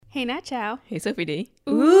Hey, Nat Chow. Hey, Sophie D.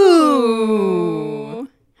 Ooh.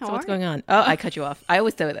 So what's going on? Oh, I cut you off. I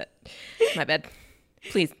always do that. My bad.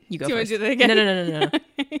 Please, you go Do you want first. to do that again?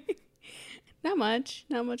 No. Not much.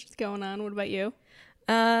 Not much is going on. What about you?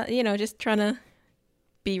 Just trying to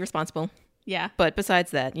be responsible. Yeah. But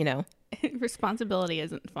besides that, Responsibility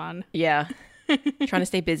isn't fun. yeah, trying to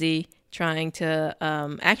stay busy. Trying to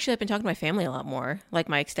actually, I've been talking to my family a lot more, like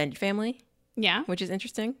my extended family, Yeah. which is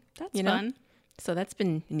interesting. That's fun. So that's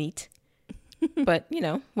been neat. But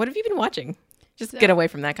what have you been watching? Just So- get away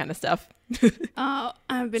from that kind of stuff. Oh,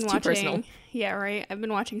 I've been It's too personal. watching. Yeah, right. I've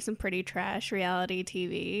been watching some pretty trash reality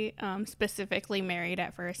TV, specifically Married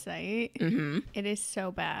at First Sight. Mm-hmm. It is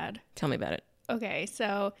so bad. Tell me about it. Okay,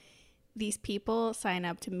 so these people sign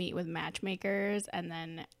up to meet with matchmakers, and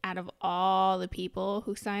then out of all the people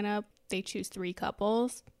who sign up, they choose 3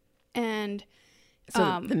 couples. And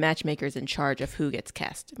So the matchmaker's in charge of who gets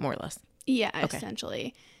cast, more or less. yeah, Okay.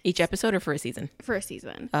 essentially Each episode or for a season? for a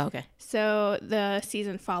season. Oh, okay. So the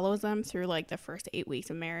season follows them through like the first 8 weeks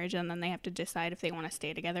of marriage, and then they have to decide if they want to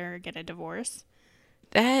stay together or get a divorce.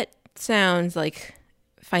 That sounds like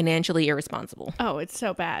financially irresponsible. Oh, it's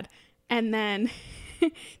so bad. And then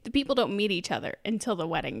the people don't meet each other until the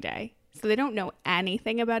wedding day. So they don't know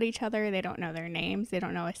anything about each other. They don't know their names. They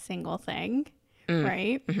don't know a single thing.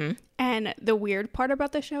 Right? Mm-hmm. And the weird part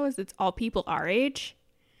about the show is it's all people our age.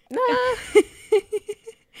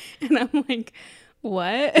 And I'm like,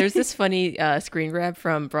 what? There's this funny screen grab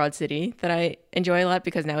from Broad City that I enjoy a lot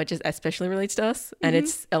because now it just especially relates to us. And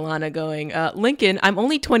it's Ilana going, Lincoln, I'm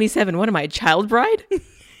only 27. What am I, a child bride?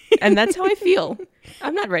 And that's how I feel.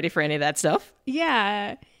 I'm not ready for any of that stuff.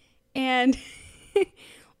 Yeah. And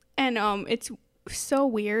it's so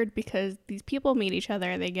weird because these people meet each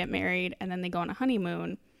other, they get married, and then they go on a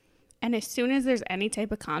honeymoon. And as soon as there's any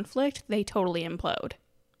type of conflict, they totally implode.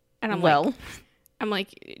 And I'm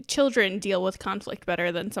like, children deal with conflict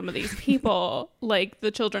better than some of these people, like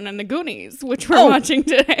the children in the Goonies, which we're watching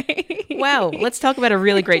today. Wow. Let's talk about a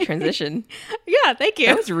really great transition. Yeah, thank you.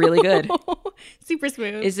 That was really good. Super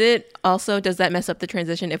smooth. Is it also, does that mess up the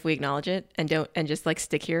transition if we acknowledge it and just like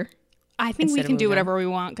stick here? I think we instead of can do moving on? whatever we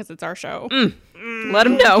want because it's our show. Let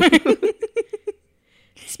them know.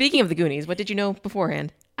 Speaking of the Goonies, what did you know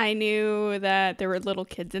beforehand? I knew that there were little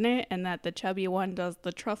kids in it and that the chubby one does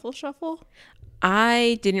the truffle shuffle.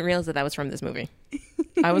 I didn't realize that was from this movie.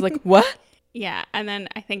 I was like, what? Yeah, and then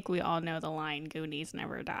I think we all know the line, Goonies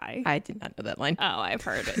never die. I did not know that line. Oh, I've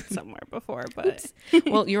heard it somewhere before, but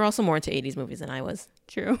Well, you're also more into 80s movies than I was.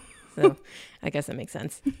 true. So I guess that makes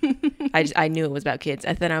sense. I knew it was about kids.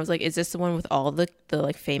 And then I was like, is this the one with all the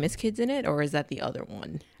like famous kids in it? Or is that the other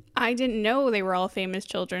one? I didn't know they were all famous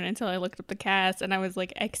children until I looked up the cast, and I was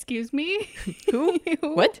like, excuse me? Who?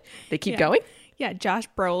 What? They keep Yeah. going? Yeah, Josh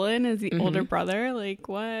Brolin is the older brother. Like,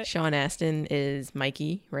 what? Sean Astin is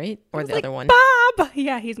Mikey, right? Or the Like, other one? Bob!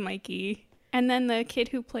 Yeah, he's Mikey. And then the kid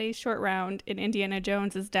who plays Short Round in Indiana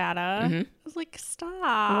Jones is Dada. I was like, stop.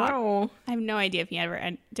 Wow. I have no idea if he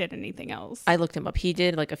ever did anything else. I looked him up. He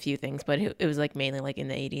did like a few things, but it was like mainly like in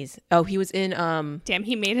the 80s. Oh, he was in Damn,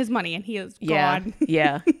 he made his money and he is yeah. gone.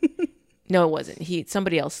 Yeah. No, it wasn't.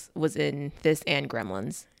 Somebody else was in this and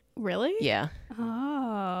Gremlins. Really? Yeah.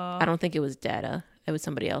 Oh. I don't think it was Data. It was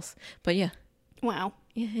somebody else. But yeah. Wow.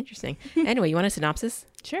 Yeah, interesting. Anyway, you want a synopsis?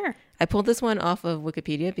 Sure. I pulled this one off of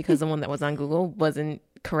Wikipedia because the one that was on Google wasn't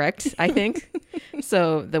correct, I think.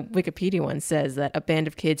 So the Wikipedia one says that a band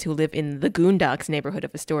of kids who live in the Goondocks neighborhood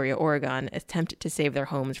of Astoria, Oregon, attempt to save their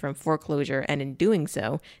homes from foreclosure, and in doing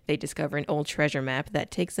so, they discover an old treasure map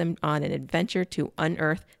that takes them on an adventure to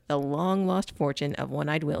unearth the long-lost fortune of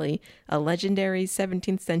One-Eyed Willie, a legendary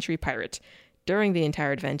 17th century pirate. During the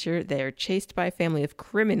entire adventure, they are chased by a family of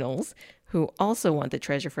criminals who also want the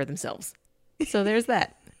treasure for themselves. So there's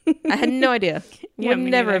that. I had no idea. Yeah, Would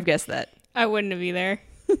me never neither. have guessed that. I wouldn't have either.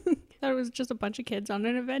 Thought it was just a bunch of kids on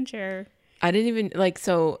an adventure. I didn't even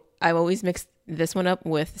so I've always mixed this one up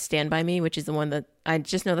with Stand By Me, which is the one that I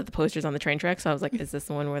just know that the poster's on the train track. So I was like, is this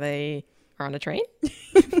the one where they are on a train?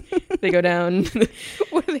 They go down.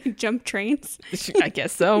 Where they jump trains? I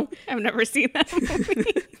guess so. I've never seen that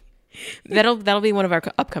movie. That'll be one of our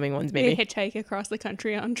upcoming ones, They maybe. hitchhike across the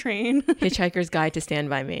country on train. Hitchhiker's Guide to Stand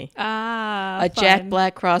By Me. Ah, A Jack fun.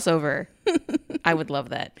 Black crossover. I would love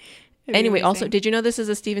that. That'd be Anyway, also, amazing. did you know this is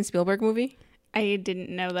a Steven Spielberg movie? I didn't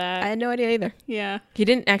know that. I had no idea either. Yeah. He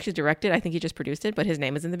didn't actually direct it. I think he just produced it, but his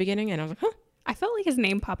name was in the beginning, and I was like, huh, I felt like his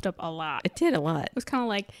name popped up a lot. it did a lot. It was kind of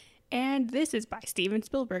like, and this is by Steven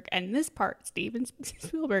Spielberg, and this part Steven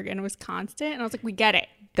Spielberg, and it was constant. And I was like, we get it.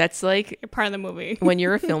 That's like You're part of the movie. when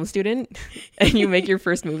you're a film student and you make your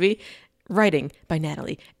first movie, Writing by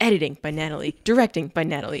Natalie. Editing by Natalie. Directing by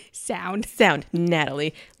Natalie. Sound,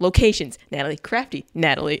 Natalie. Locations, Natalie. Crafty,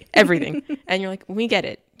 Natalie. Everything. And you're like, we get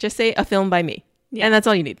it. Just say a film by me. Yeah. And that's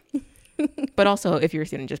all you need. But also, if you're a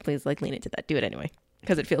student, just please lean into that. Do it anyway.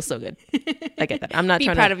 Because it feels so good. I get that. I'm not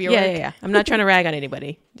trying proud to, of your work. Yeah. I'm not trying to rag on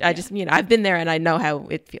anybody. I just, I've been there and I know how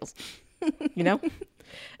it feels.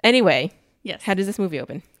 Anyway. Yes. How does this movie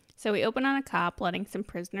open? So we open on a cop letting some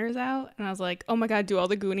prisoners out, and I was like, "Oh my god, do all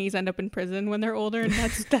the Goonies end up in prison when they're older?" And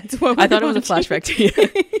that's what I thought it was a flashback to you.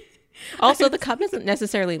 Also, the cop doesn't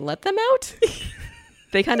necessarily let them out;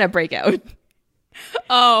 they kind of break out.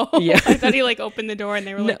 Oh, yeah. I thought he opened the door and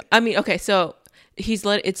they were like, I mean, okay, so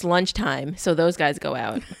it's lunchtime, so those guys go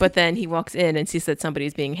out, but then he walks in and sees that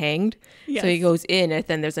somebody's being hanged. Yes. So he goes in, and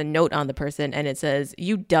then there's a note on the person, and it says,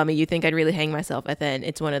 "You dummy, you think I'd really hang myself?" And then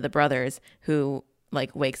it's one of the brothers who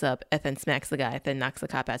wakes up and then smacks the guy, then knocks the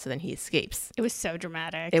cop out, so then he escapes. It was so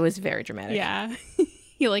dramatic. It was very dramatic. Yeah.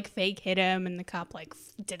 He fake hit him and the cop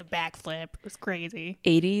did a backflip. It was crazy.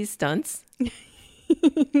 80s stunts.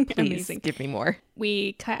 Please Amazing. Give me more.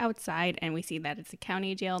 We cut outside and we see that it's a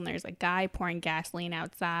county jail and there's a guy pouring gasoline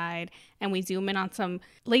outside, and we zoom in on some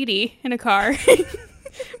lady in a car.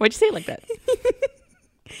 Why'd you say it like that?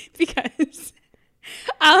 Because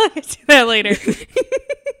I'll get to that later.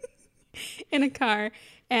 In a car,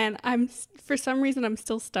 and for some reason I'm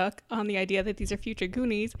still stuck on the idea that these are future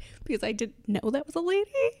Goonies because I didn't know that was a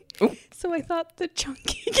lady. Ooh. So I thought the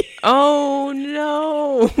chunky oh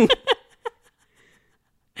no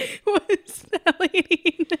was that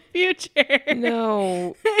lady in the future.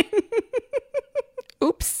 No.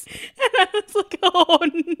 Oops. And I was like, oh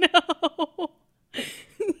no.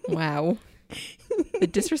 Wow. The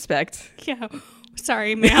disrespect. Yeah.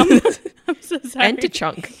 Sorry, ma'am. I'm so sorry. And to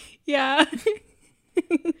Chunk. Yeah.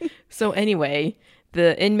 So anyway,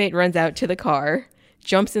 the inmate runs out to the car,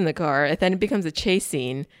 jumps in the car, and then it becomes a chase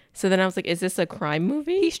scene. So then I was like, is this a crime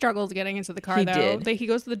movie? He struggles getting into the car, though. He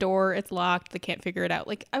goes to the door, it's locked, they can't figure it out.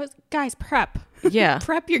 Guys, prep. Yeah.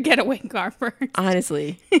 Prep your getaway car first.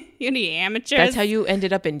 Honestly. You need amateurs. That's how you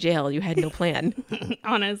ended up in jail. You had no plan.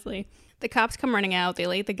 Honestly. The cops come running out. They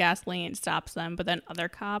light the gasoline, stops them, but then other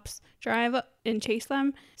cops drive up and chase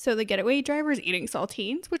them. So the getaway driver is eating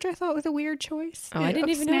saltines, which I thought was a weird choice. Oh, I didn't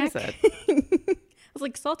even notice that. I was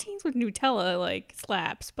like, saltines with Nutella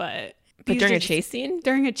slaps, but during a chase scene?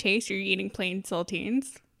 During a chase, you're eating plain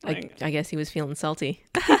saltines. I guess he was feeling salty.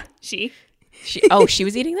 She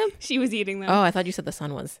was eating them? She was eating them. Oh, I thought you said the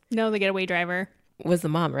son was. No, the getaway driver. Was the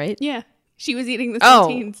mom, right? Yeah. She was eating the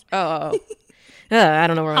saltines. Oh. I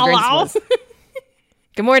don't know where my brain was.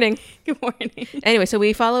 Good morning. Good morning. Anyway, so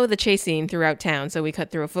we follow the chase scene throughout town. So we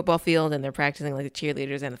cut through a football field and they're practicing the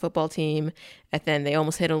cheerleaders and the football team. And then they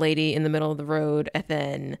almost hit a lady in the middle of the road. And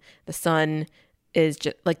then the son is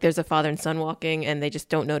just there's a father and son walking and they just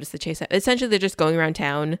don't notice the chase. Essentially, they're just going around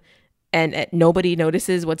town and nobody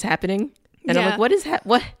notices what's happening. And I'm like, what is that?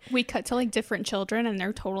 What? We cut to different children and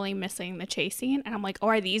they're totally missing the chase scene. And I'm like, oh,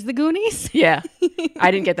 are these the Goonies? Yeah. I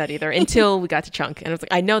didn't get that either until we got to Chunk. And I was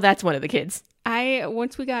like, I know that's one of the kids.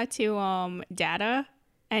 Once we got to Data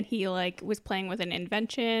and he was playing with an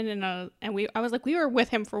invention and I was like, we were with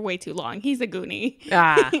him for way too long. He's a Goonie.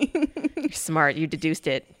 You're smart. You deduced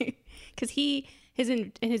it. Because his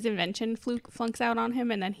invention flunks out on him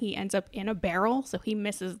and then he ends up in a barrel. So he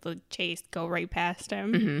misses the chase, go right past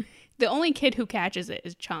him. Mm-hmm. The only kid who catches it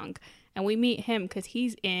is Chunk. And we meet him because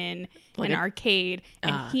he's in an arcade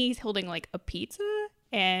and he's holding a pizza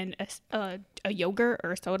and a yogurt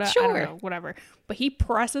or a soda. Sure. I don't know, whatever. But he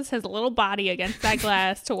presses his little body against that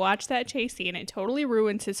glass to watch that chase scene. It totally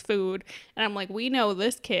ruins his food. And I'm like, we know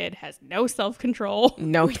this kid has no self-control.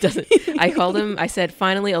 No, he doesn't. I called him. I said,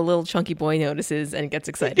 finally, a little chunky boy notices and gets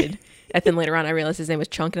excited. And then later on, I realized his name was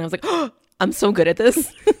Chunk. And I was like, oh, I'm so good at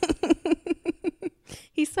this.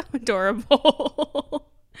 He's so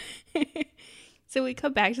adorable. So we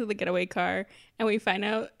come back to the getaway car and we find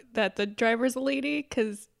out that the driver's a lady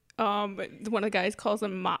because one of the guys calls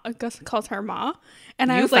him calls her Ma.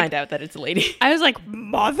 And I was find out that it's a lady. I was like,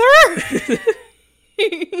 mother?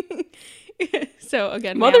 So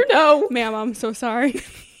again, mother, no. Ma'am, I'm so sorry.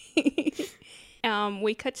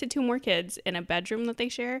 We cut to two more kids in a bedroom that they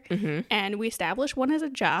share. Mm-hmm. And we establish one as a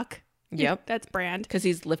jock. Yep. That's Brand. Because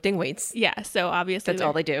he's lifting weights. Yeah, so obviously that's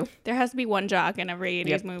all they do. There has to be one jock in every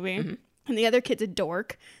 80s movie. Mm-hmm. And the other kid's a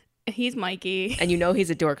dork. He's Mikey. And he's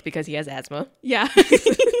a dork because he has asthma. Yeah.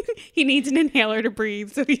 He needs an inhaler to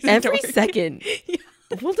breathe, so he's a every dork. second. Yeah.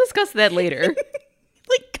 We'll discuss that later.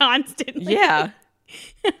 Constantly. Yeah.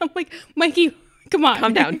 I'm like, Mikey, come on.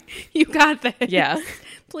 Calm down. You got this. Yeah.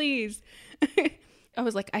 Please. I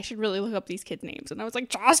was like, I should really look up these kids' names. And I was like,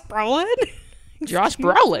 Josh Brolin? Josh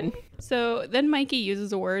Brolin. So then Mikey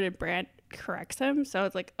uses a word and Brant corrects him. So I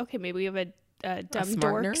was like, okay, maybe we have a dumb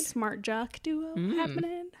smart dork, nerd? smart jock duo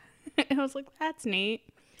happening. And I was like, that's neat.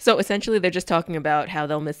 So essentially they're just talking about how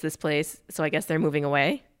they'll miss this place. So I guess they're moving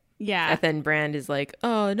away. Yeah. And then Brand is like,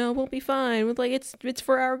 oh, no, we'll be fine. With like, it's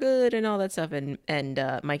for our good and all that stuff. And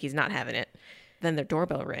Mikey's not having it. Then their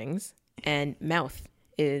doorbell rings and Mouth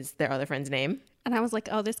is their other friend's name. And I was like,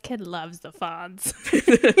 oh, this kid loves the Fonz.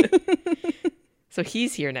 So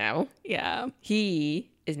he's here now. Yeah.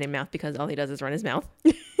 He is named Mouth because all he does is run his mouth.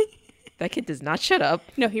 That kid does not shut up.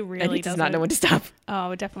 No, he really and he does not know when to stop.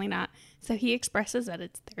 Oh, definitely not. So he expresses that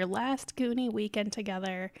it's their last Goonie weekend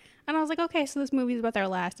together. And I was like, okay, so this movie's about their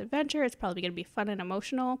last adventure. It's probably going to be fun and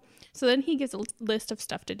emotional. So then he gives a list of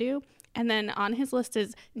stuff to do. And then on his list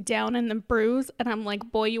is Down in the Bruise. And I'm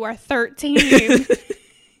like, boy, you are 13.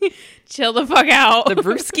 Chill the fuck out. The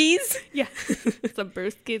Brewskis? Yeah. Some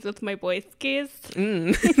brewskis with my boy skis.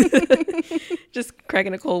 Just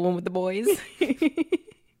cracking a cold one with the boys.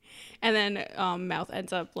 And then Mouth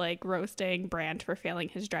ends up like roasting Brant for failing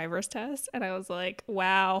his driver's test. And I was like,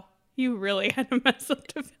 wow, you really had to mess up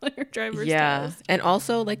to fail your driver's test. And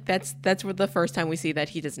also like that's where the first time we see that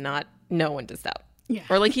he does not know when to stop. Yeah.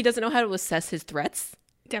 Or like he doesn't know how to assess his threats.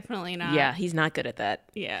 Definitely not. Yeah, he's not good at that.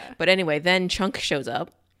 Yeah. But anyway, then Chunk shows up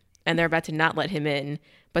and they're about to not let him in.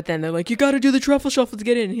 But then they're like, you got to do the truffle shuffle to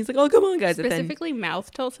get in. And he's like, oh, come on, guys. Specifically,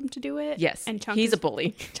 Mouth tells him to do it. Yes. And Chunk he's a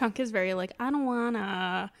bully. Chunk is very like, I don't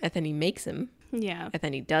wanna. And then he makes him. Yeah. And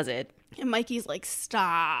then he does it. And Mikey's like,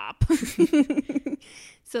 stop.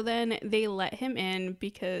 So then they let him in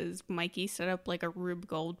because Mikey set up like a Rube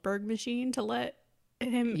Goldberg machine to let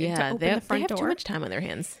him to open the front they have door. too much time on their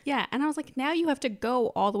hands. Yeah. And I was like, now you have to go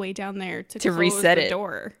all the way down there to close reset the it.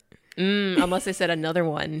 door. Unless they set another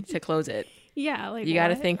one to close it. Yeah. Like You got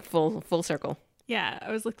to what? think full circle. Yeah.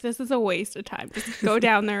 I was like, this is a waste of time. Just go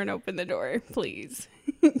down there and open the door, please.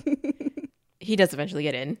 He does eventually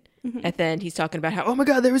get in. And then he's talking about how, oh my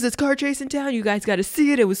God, there was this car chase in town. You guys got to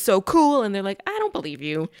see it. It was so cool. And they're like, I don't believe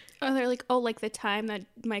you. Oh, they're like, oh, like the time that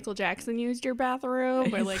Michael Jackson used your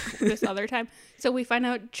bathroom, or like this other time. So we find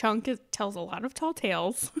out Chunk tells a lot of tall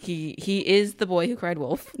tales. He is the boy who cried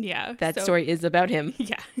wolf. Yeah. That story is about him.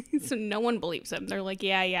 Yeah. So no one believes him. They're like,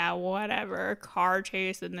 yeah, whatever. Car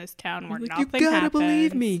chase in this town where Like, nothing you gotta happens.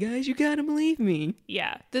 believe me, guys. You gotta believe me.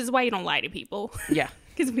 Yeah. This is why you don't lie to people. Yeah.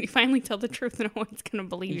 Because when you finally tell the truth, no one's going to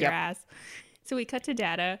believe your ass. So we cut to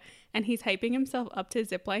Dada, and he's hyping himself up to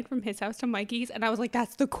zipline from his house to Mikey's. And I was like,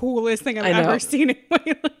 that's the coolest thing I've ever seen in my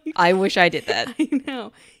life. I wish I did that. I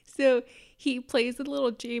know. So he plays a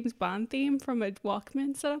little James Bond theme from a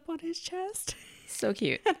Walkman set up on his chest. So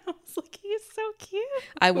cute. And I was like, he's so cute.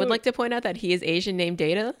 I would like to point out that he is Asian named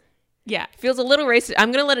Data. Yeah. Feels a little racist.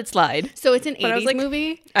 I'm going to let it slide. So it's an But I 80s was like-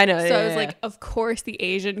 movie. I know. So I was like, of course the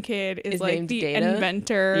Asian kid is like named the Data?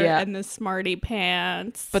 inventor Yeah. and the smarty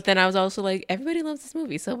pants. But then I was also like, everybody loves this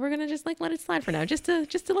movie, so we're gonna just like let it slide for now, just to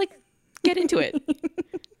like get into it.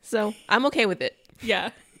 So I'm okay with it. Yeah.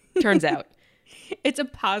 Turns out, It's a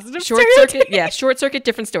positive short stereotype. circuit. Yeah, short circuit,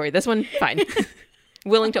 different story. This one, fine.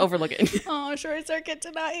 Willing to overlook it. Oh, short circuit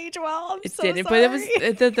did not age well. I'm It so didn't, sorry. but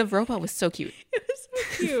it was the robot was so cute, It was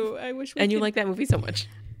so cute. I wish we and you could- like that movie so much.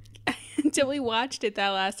 until we watched it that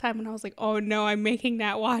last time, and I was like, oh no, I'm making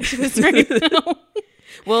Nat watch this right now.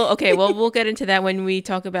 Well, okay, well we'll get into that when we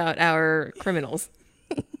talk about our criminals.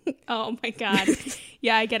 Oh my god.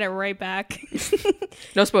 Yeah, I get it right back.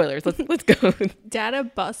 No spoilers. Let's go. Dada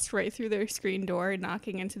busts right through their screen door,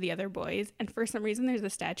 knocking into the other boys. And for some reason, there's a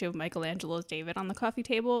statue of Michelangelo's David on the coffee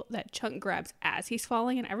table that Chunk grabs as he's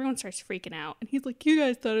falling, and everyone starts freaking out. And he's like, you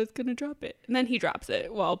guys thought I was going to drop it. And then he drops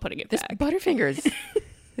it while putting it This back. Butterfingers,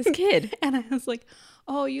 this kid. And I was like,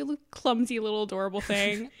 oh, you look clumsy little adorable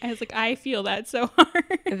thing. I was like, I feel that so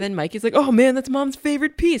hard. And then Mikey's like, oh man, that's mom's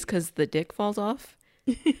favorite piece because the dick falls off.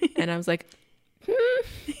 And I was like,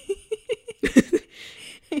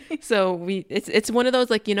 So it's one of those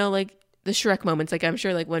like, you know, like the Shrek moments. Like I'm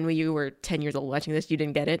sure like when you were 10 years old watching this, you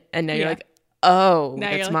didn't get it. And now you're like, oh, Now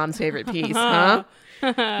that's you're like, mom's favorite piece, huh?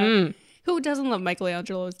 Who doesn't love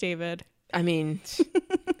Michelangelo's David? I mean, It's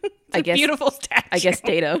a beautiful statue. I guess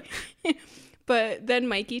Data. But then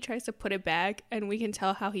Mikey tries to put it back, and we can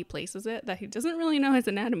tell how he places it, that he doesn't really know his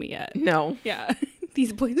anatomy yet. No. Yeah.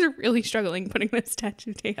 These boys are really struggling putting this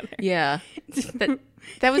statue together. Yeah.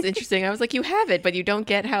 That was interesting. I was like, you have it, but you don't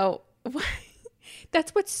get how.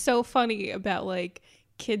 That's what's so funny about like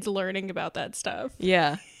kids learning about that stuff.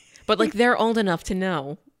 Yeah. But like they're old enough to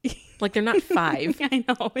know. Like, they're not 5. I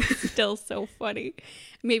know. It's still so funny.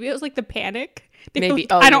 Maybe it was like the panic. Maybe.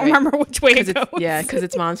 I don't remember which way it goes. Yeah, because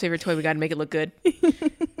it's mom's favorite toy. We got to make it look good.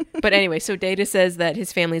 But anyway, so Data says that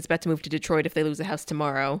his family is about to move to Detroit if they lose a house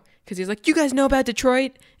tomorrow. Because he's like, you guys know about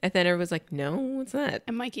Detroit? And then everyone's like, no, what's that?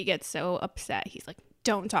 And Mikey gets so upset. He's like,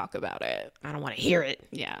 don't talk about it. I don't want to hear it.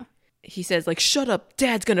 Yeah. He says, like, shut up.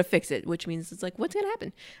 Dad's going to fix it. Which means it's like, what's going to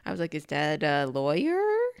happen? I was like, is Dad a lawyer?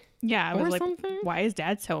 Yeah, I was like, something? why is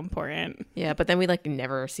Dad so important? Yeah, but then we like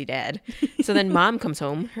never see Dad. So then Mom comes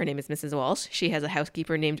home. Her name is Mrs. Walsh. She has a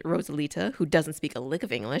housekeeper named Rosalita who doesn't speak a lick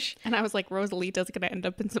of English. And I was like, Rosalita's going to end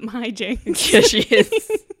up in some hijinks. Yeah, she is.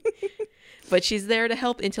 But she's there to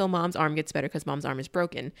help until Mom's arm gets better because Mom's arm is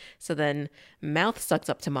broken. So then Mouth sucks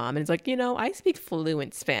up to Mom and is like, I speak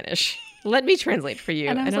fluent Spanish. Let me translate for you.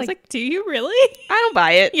 And I was like, do you really? I don't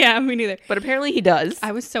buy it. Yeah, me neither. But apparently he does.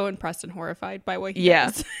 I was so impressed and horrified by what he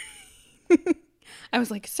does. I was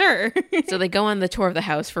like, sir. So they go on the tour of the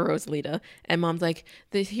house for Rosalita. And Mom's like,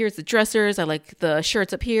 here's the dressers. I like the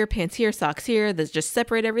shirts up here, pants here, socks here. Let's just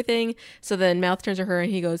separate everything. So then Mouth turns to her and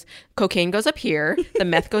he goes, cocaine goes up here. The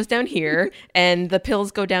meth goes down here. And the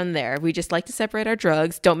pills go down there. We just like to separate our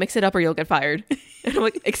drugs. Don't mix it up or you'll get fired. And I'm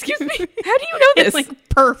like, excuse me? How do you know this? It's like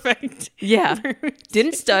perfect. Yeah.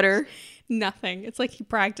 Didn't stutter. Nothing. It's like he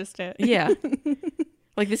practiced it. Yeah.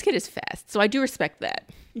 Like, this kid is fast. So I do respect that.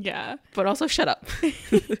 Yeah. But also shut up.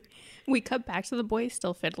 We cut back to the boys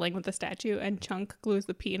still fiddling with the statue, and Chunk glues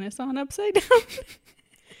the penis on upside down.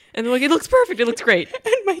 And they're like, it looks perfect. It looks great.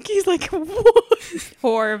 And Mikey's like, what?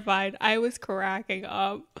 Horrified. I was cracking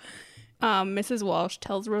up. Mrs. Walsh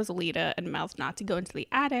tells Rosalita and Mouth not to go into the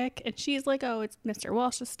attic. And she's like, oh, it's Mr.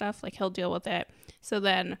 Walsh's stuff. Like, he'll deal with it. So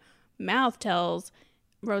then Mouth tells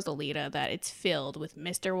Rosalita that it's filled with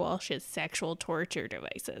Mr. Walsh's sexual torture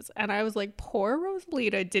devices. And I was like, poor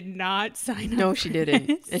Rosalita did not sign up. No, she didn't.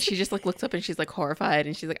 This. And she just like looks up and she's like horrified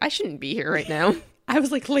and she's like, I shouldn't be here right now. I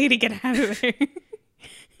was like, lady, get out of there.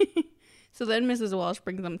 So then Mrs. Walsh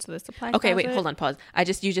brings them to the supply Okay, closet. wait, hold on, pause.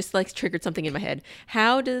 You just like triggered something in my head.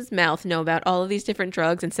 How does Mouth know about all of these different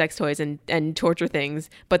drugs and sex toys and torture things,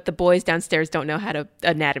 but the boys downstairs don't know how to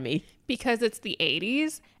anatomy? Because it's the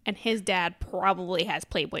 80s and his dad probably has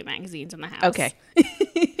Playboy magazines in the house. Okay.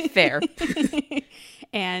 Fair.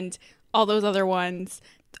 And all those other ones,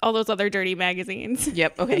 all those other dirty magazines.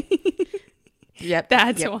 Yep, okay. Yep.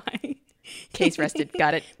 That's why. Case rested.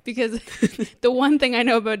 Got it. Because the one thing I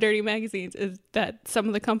know about dirty magazines is that some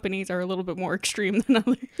of the companies are a little bit more extreme than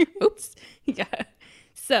others. Oops. Yeah.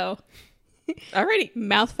 So, alrighty.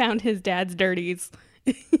 Mouth found his dad's dirties.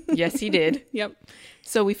 Yes, he did. Yep.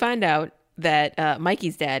 So we find out that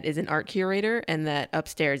Mikey's dad is an art curator and that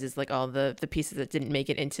upstairs is like all the pieces that didn't make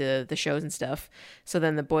it into the shows and stuff. So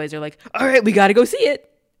then the boys are like, all right, we got to go see it.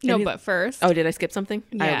 No, but first. Oh, did I skip something?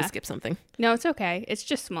 Yeah. I always skip something. No, it's okay. It's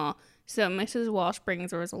just small. So Mrs. Walsh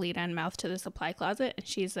brings Rosalita and Mouth to the supply closet, and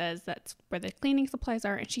she says that's where the cleaning supplies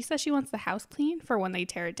are, and she says she wants the house clean for when they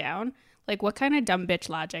tear it down. Like, what kind of dumb bitch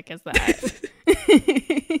logic is that?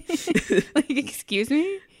 Like, excuse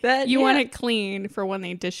me? You want it clean for when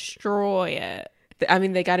they destroy it. I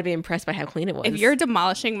mean, they got to be impressed by how clean it was. If you're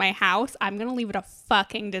demolishing my house, I'm going to leave it a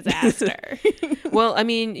fucking disaster. Well, I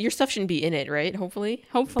mean, your stuff shouldn't be in it, right? Hopefully.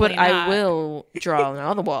 Hopefully But not. I will draw on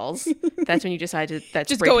all the walls. That's when you decide that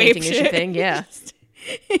Just spray go painting ape is your shit. thing. Yeah.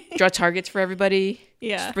 Draw targets for everybody.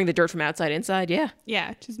 Yeah. Just bring the dirt from outside inside. Yeah.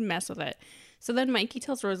 Yeah, just mess with it. So then Mikey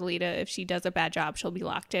tells Rosalita if she does a bad job, she'll be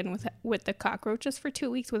locked in with the cockroaches for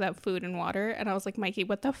 2 weeks without food and water. And I was like, Mikey,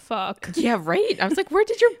 what the fuck? Yeah, right. I was like, where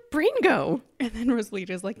did your brain go? And then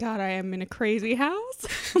Rosalita's like, God, I am in a crazy house.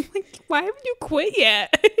 I'm like, why haven't you quit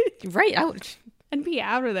yet? Right. Ouch. And be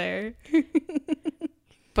out of there.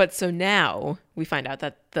 But so now we find out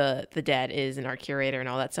that the dad is an art curator and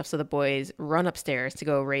all that stuff. So the boys run upstairs to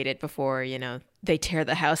go raid it before, they tear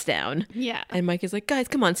the house down. Yeah. And Mike is like, guys,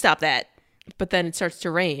 come on, stop that. But then it starts to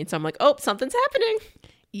rain. So I'm like, oh, something's happening.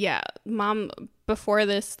 Yeah. Before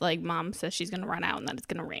this, Mom says she's going to run out and that it's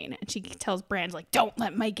going to rain. And she tells Brand, don't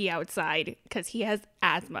let Mikey outside because he has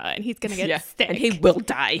asthma and he's going to get sick. And he will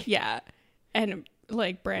die. Yeah. And,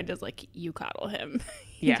 Brand is like, you coddle him.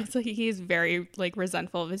 Yeah. He's very,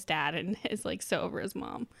 resentful of his dad and is, so over his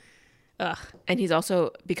mom. Ugh. And he's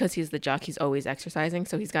also, because he's the jock, he's always exercising.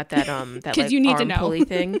 So he's got that you need arm to know. pulley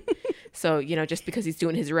thing. So, just because he's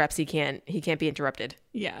doing his reps, he can't be interrupted.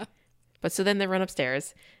 Yeah. But so then they run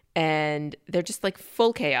upstairs and they're just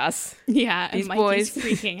full chaos. Yeah. These and Mikey's boys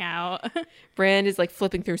freaking out. Brand is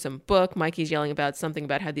flipping through some book. Mikey's yelling about something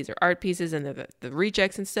about how these are art pieces and they're the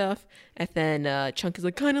rejects and stuff. And then Chunk is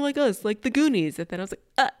kind of like us, like the Goonies. And then I was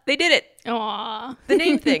like, they did it. Aww. The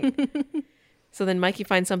name thing. So then Mikey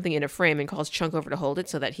finds something in a frame and calls Chunk over to hold it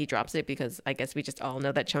so that he drops it, because I guess we just all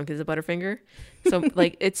know that Chunk is a Butterfinger. So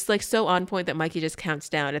like it's like so on point that Mikey just counts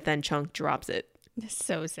down and then Chunk drops it.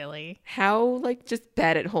 So silly. How like just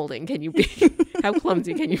bad at holding can you be? How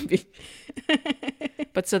clumsy can you be?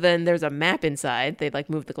 But so then there's a map inside. They like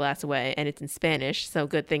move the glass away and it's in Spanish. So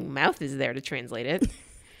good thing Mouth is there to translate it.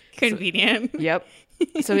 Convenient. So, yep.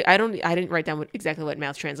 So I didn't write down exactly what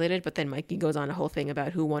Mouth translated, but then Mikey goes on a whole thing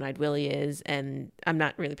about who One-Eyed Willie is, and I'm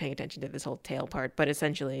not really paying attention to this whole tail part, but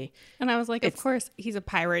essentially. And I was like, of course, he's a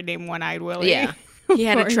pirate named One-Eyed Willie. Yeah. He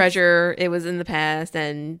had a treasure. It was in the past,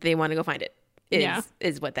 and they want to go find it.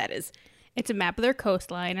 Is what that is. It's a map of their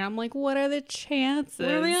coastline, and I'm like, what are the chances? What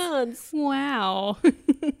are the odds? Wow.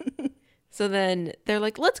 So then they're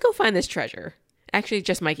like, let's go find this treasure. Actually,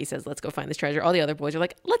 just Mikey says, let's go find this treasure. All the other boys are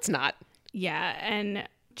like, let's not. Yeah, and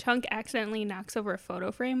Chunk accidentally knocks over a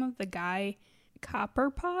photo frame of the guy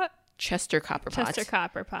Chester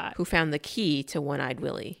Copperpot. Who found the key to One-Eyed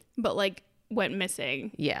Willie. But like went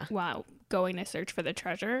missing. Yeah. While going to search for the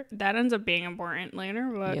treasure. That ends up being important later.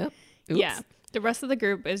 But yep. Oops. Yeah. The rest of the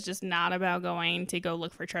group is just not about going to go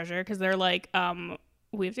look for treasure because they're like,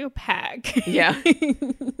 we have to go pack. Yeah.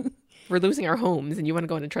 We're losing our homes and you want to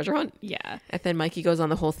go on a treasure hunt? Yeah. And then Mikey goes on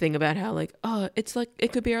the whole thing about how like, oh, it's like,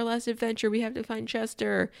 it could be our last adventure. We have to find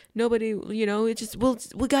Chester. Nobody, you know, it's just,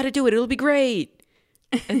 we got to do it. It'll be great.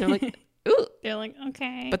 And they're like, ooh. They're like,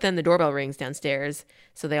 okay. But then the doorbell rings downstairs.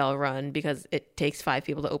 So they all run because it takes 5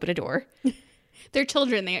 people to open a door. They're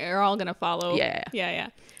children. They are all going to follow. Yeah. Yeah.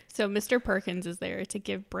 So Mr. Perkins is there to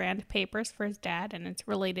give Brand papers for his dad. And it's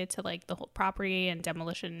related to like the whole property and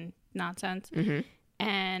demolition nonsense. Mm-hmm.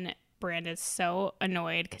 And Brand is so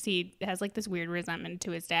annoyed because he has like this weird resentment to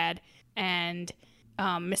his dad. And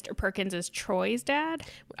Mr. Perkins is Troy's dad.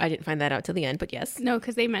 I didn't find that out till the end, but yes. No,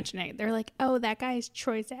 because they mention it. They're like, oh, that guy's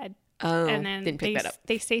Troy's dad. Oh, and then didn't pick that up.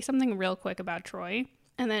 They say something real quick about Troy.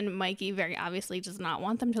 And then Mikey very obviously does not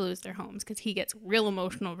want them to lose their homes because he gets real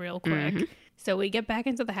emotional real quick. Mm-hmm. So we get back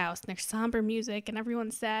into the house and there's somber music and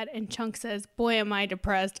everyone's sad. And Chunk says, boy, am I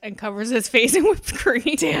depressed, and covers his face in whipped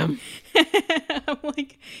cream. Damn. I'm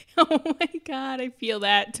like, oh my God, I feel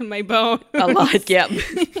that to my bone. A lot, yep.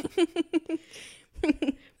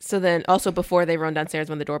 So then also before they run downstairs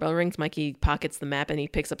when the doorbell rings, Mikey pockets the map and he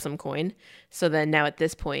picks up some coin. So then now at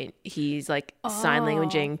this point, he's like sign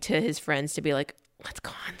languaging to his friends to be like, let's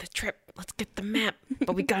go on the trip. Let's get the map.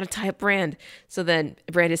 But we got to tie up Brand. So then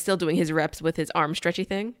Brand is still doing his reps with his arm stretchy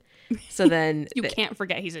thing. So then... You can't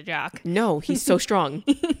forget he's a jock. No, he's so strong.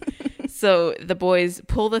 So the boys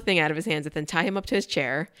pull the thing out of his hands and then tie him up to his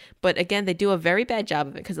chair. But again, they do a very bad job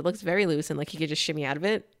of it because it looks very loose and like he could just shimmy out of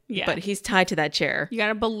it. Yeah. But he's tied to that chair. You got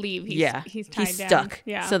to believe he's tied he's down. Stuck.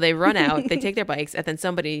 Yeah. So they run out. They take their bikes and then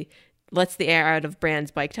somebody lets the air out of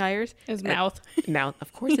Brand's bike tires. His mouth. Mouth.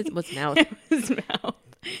 Of course it was Mouth. His mouth.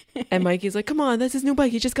 And Mikey's like, come on, that's his new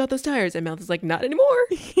bike. He just got those tires. And Mouth is like, not anymore.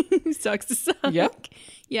 Sucks to suck. Yep.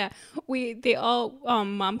 Yeah. They all,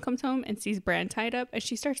 Mom comes home and sees Brand tied up and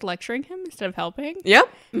she starts lecturing him instead of helping. Yep.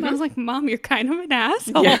 Mm-hmm. And I was like, Mom, you're kind of an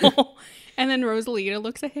asshole. Yeah. And then Rosalita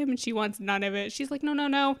looks at him and she wants none of it. She's like,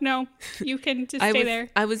 no. You can just stay there.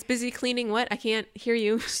 I was busy cleaning what? I can't hear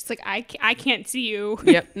you. She's like, I can't see you.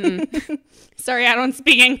 Yep. Sorry, I don't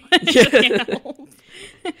speak English. I can't help.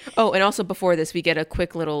 Oh, and also before this, we get a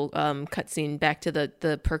quick little cutscene back to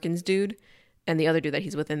the Perkins dude and the other dude that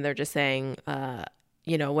he's with, and they're just saying,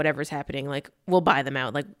 you know, whatever's happening, like, we'll buy them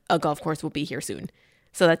out. Like, a golf course will be here soon.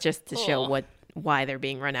 So that's just to show why they're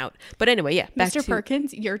being run out. But anyway, yeah. Mr.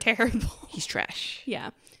 Perkins, you're terrible. He's trash.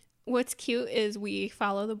 Yeah. What's cute is we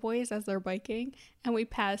follow the boys as they're biking and we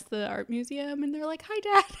pass the art museum and they're like, hi,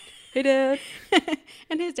 Dad. Hey, Dad.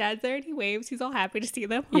 And his dad's there and he waves. He's all happy to see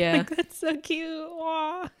them. Yeah. I'm like, that's so cute.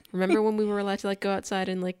 Aww. Remember when we were allowed to like go outside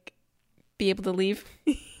and like be able to leave?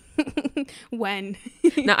 When?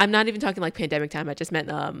 No, I'm not even talking like pandemic time. I just meant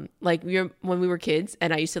like when we were kids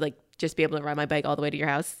and I used to like just be able to ride my bike all the way to your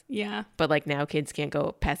house. Yeah. But like now kids can't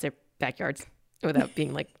go past their backyards without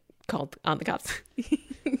being like called on the cops.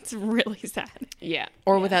 It's really sad. Yeah.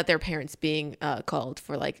 Or without their parents being called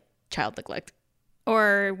for like child neglect.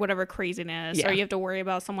 Or whatever craziness. Yeah. Or you have to worry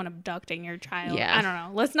about someone abducting your child. Yeah. I don't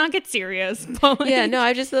know. Let's not get serious. But like, yeah, no,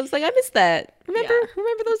 I was like, I missed that.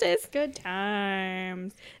 Remember those days? Good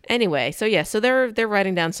times. Anyway, so they're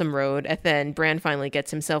riding down some road, and then Brand finally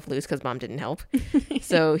gets himself loose because Mom didn't help.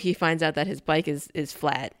 So he finds out that his bike is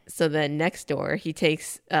flat. So then next door, he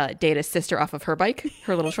takes Data's sister off of her bike,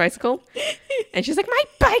 her little tricycle, and she's like, my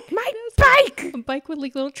bike! A bike with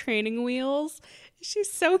like little training wheels.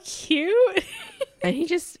 She's so cute. And he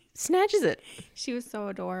just snatches it. She was so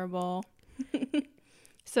adorable.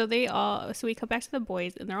 So we come back to the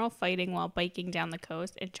boys, and they're all fighting while biking down the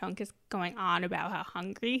coast, and Chunk is going on about how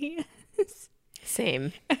hungry he is.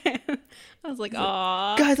 Same. I was like,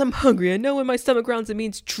 "Aw, guys, I'm hungry. I know when my stomach growls, it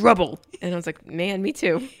means trouble." And I was like, man, me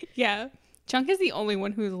too. yeah." Chunk is the only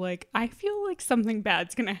one who's like, "I feel like something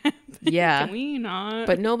bad's gonna happen. Yeah. Can we not?"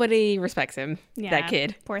 But nobody respects him. Yeah, that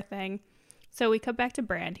kid. Poor thing. So we cut back to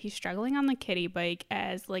Brand. He's struggling on the kiddie bike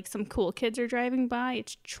as like some cool kids are driving by.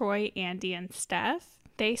 It's Troy, Andy, and Steph.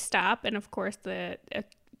 They stop, and of course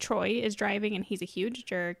Troy is driving, and he's a huge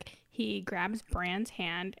jerk. He grabs Brand's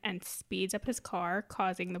hand and speeds up his car,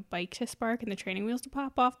 causing the bike to spark and the training wheels to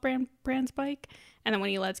pop off Brand's bike. And then when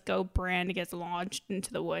he lets go, Brand gets launched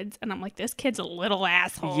into the woods. And I'm like, this kid's a little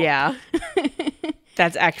asshole. Yeah.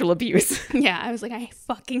 That's actual abuse. Yeah, I was like, I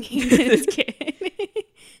fucking hate this kid.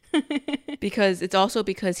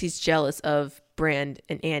 Because he's jealous of Brand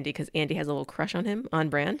and Andy, because Andy has a little crush on him, on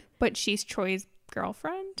Brand. But she's Troy's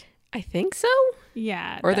girlfriend? I think so.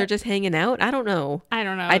 Yeah. Or they're just hanging out. I don't know.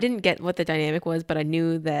 I didn't get what the dynamic was, but I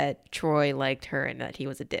knew that Troy liked her and that he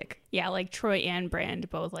was a dick. Yeah, like Troy and Brand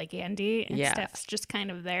both like Andy, and Yeah. Steph's just kind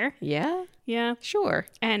of there. Yeah? Yeah. Sure.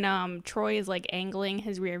 And Troy is like angling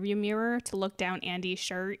his rearview mirror to look down Andy's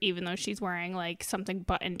shirt, even though she's wearing like something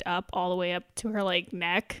buttoned up all the way up to her like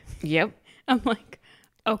neck. Yep. I'm like,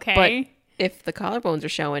 okay. But if the collarbones are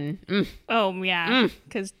showing, Oh, yeah.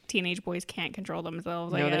 Because teenage boys can't control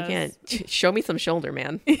themselves. no, I they guess. can't. Show me some shoulder,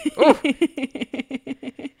 man.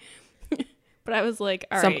 But I was like,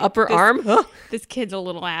 all some right, upper arm. Huh? This kid's a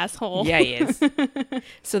little asshole. Yeah, he is.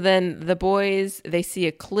 So then the boys, they see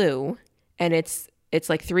a clue, and it's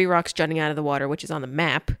like 3 rocks jutting out of the water, which is on the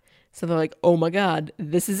map. So they're like, oh my God,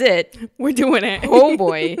 this is it. We're doing it. Oh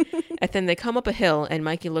boy. And then they come up a hill, and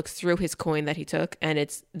Mikey looks through his coin that he took, and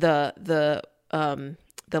it's the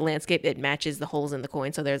landscape. It matches the holes in the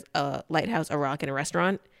coin. So there's a lighthouse, a rock, and a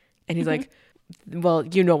restaurant. And he's like, well,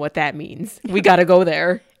 you know what that means. We got to go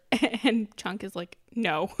there. And Chunk is like,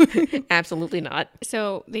 no. Absolutely not.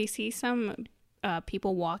 So they see some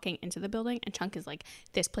people walking into the building, and Chunk is like,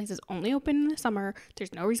 this place is only open in the summer.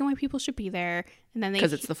 There's no reason why people should be there. And then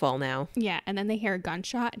because it's the fall now. Yeah, and then they hear a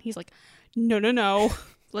gunshot, and he's like, no,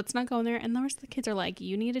 let's not go in there. And the rest of the kids are like,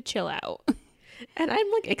 you need to chill out. And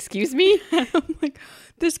I'm like, excuse me? I'm like,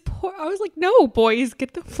 I was like, no, boys,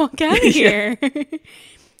 get the fuck out of here.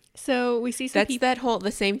 So we see some people.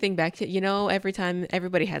 The same thing back to, every time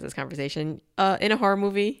everybody has this conversation, in a horror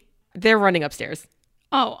movie, they're running upstairs.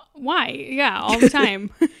 Oh, why? Yeah, all the time.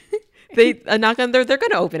 They knock on they're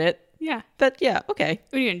going to open it. Yeah. Yeah, okay.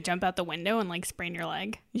 Are you going to jump out the window and like sprain your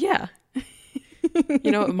leg? Yeah.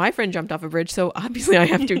 My friend jumped off a bridge, so obviously I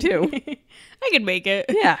have to too. I could make it.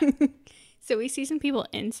 Yeah. So we see some people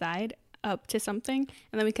inside up to something,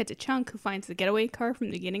 and then we cut to Chunk, who finds the getaway car from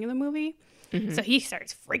the beginning of the movie. Mm-hmm. So he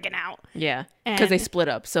starts freaking out. Yeah, because they split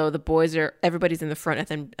up. So the boys everybody's in the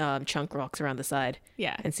front, and then Chunk walks around the side.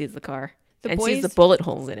 Yeah, and sees the car sees the bullet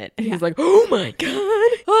holes in it, and he's like, "Oh my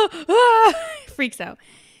God!" Freaks out.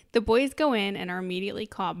 The boys go in and are immediately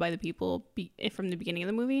caught by the people from the beginning of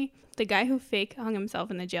the movie. The guy who fake hung himself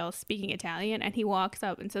in the jail is speaking Italian, and he walks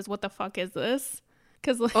up and says, "What the fuck is this?"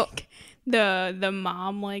 Because the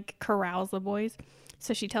mom like corrals the boys.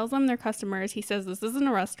 So she tells them they're customers. He says, this isn't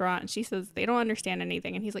a restaurant. And she says, they don't understand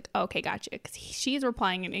anything. And he's like, oh, okay, gotcha. Because she's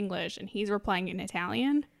replying in English and he's replying in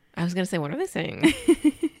Italian. I was going to say, what are they saying?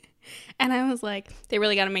 And I was like, they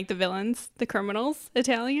really got to make the villains, the criminals,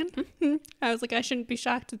 Italian. I was like, I shouldn't be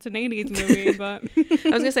shocked it's an 80s movie, but... I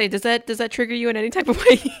was going to say, does that trigger you in any type of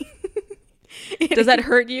way? Does that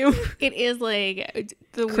hurt you? It is like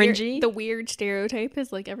cringy. The weird stereotype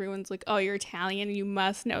is like everyone's like, oh, you're Italian, you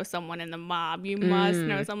must know someone in the mob. You must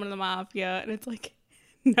know someone in the mafia. And it's like,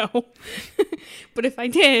 no. But if I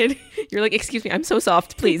did, you're like, excuse me, I'm so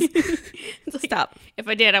soft, please. It's like, stop. If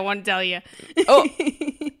I did, I want to tell you. Oh,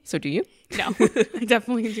 so do you? No, I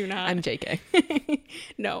definitely do not. I'm JK.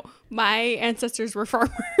 No, my ancestors were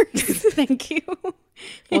farmers. Thank you.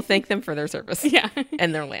 We'll thank them for their service. Yeah.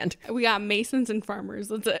 And their land. We got masons and farmers.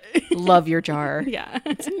 That's it. Love your jar. Yeah.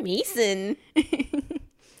 It's a mason.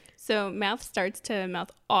 So Mouth starts to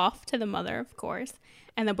mouth off to the mother, of course.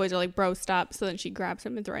 And the boys are like, bro, stop. So then she grabs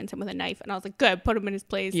him and threatens him with a knife. And I was like, good, put him in his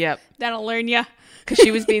place. Yep. That'll learn ya. Because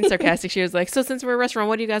she was being sarcastic. She was like, so since we're a restaurant,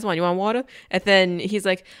 what do you guys want? You want water? And then he's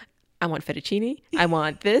like, I want fettuccine. I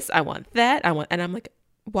want this. I want that. And I'm like,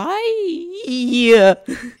 why? Yeah.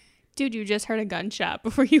 Dude, you just heard a gunshot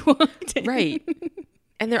before you walked in. Right.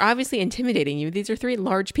 And they're obviously intimidating you. These are 3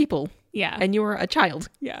 large people. Yeah. And you are a child.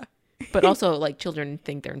 Yeah. But also, like, children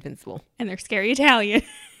think they're invincible. And they're scary Italian.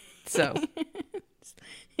 So.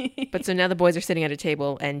 But so now the boys are sitting at a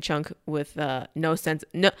table, and Chunk with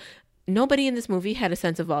nobody in this movie had a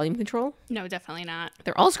sense of volume control. No, definitely not.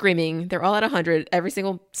 They're all screaming. They're all at 100 every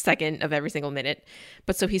single second of every single minute.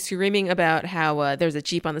 But so he's screaming about how there's a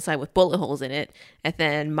Jeep on the side with bullet holes in it. And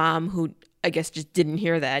then Mom, who I guess just didn't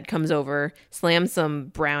hear that, comes over, slams some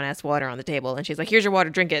brown ass water on the table. And she's like, here's your water,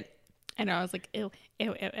 drink it. I know. I was like, ew,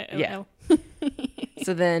 ew, ew, ew, Yeah. ew.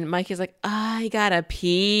 So then Mikey's like, I gotta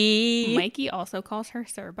pee. Mikey also calls her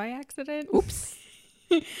sir by accident. Oops.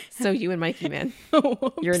 So you and Mikey, man,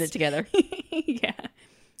 you're in it together. Yeah.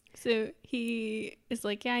 So he is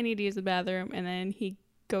like, yeah, I need to use the bathroom. And then he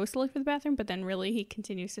goes to look for the bathroom, but then really he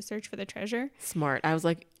continues to search for the treasure. Smart. I was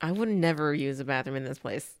like, I would never use a bathroom in this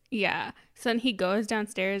place. Yeah. So then he goes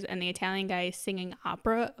downstairs and the Italian guy is singing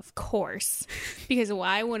opera, of course. Because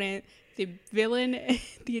why wouldn't the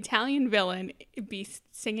Italian villain, be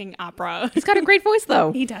singing opera? He's got a great voice,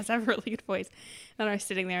 though. He does have a really good voice. And I was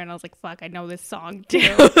sitting there and I was like, fuck, I know this song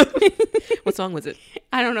too. What song was it?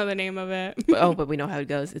 I don't know the name of it. But we know how it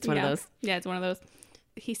goes. It's one of those. Yeah, it's one of those.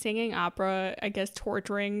 He's singing opera, I guess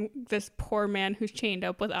torturing this poor man who's chained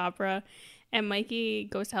up with opera. And Mikey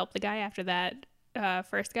goes to help the guy after that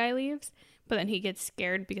first guy leaves. But then he gets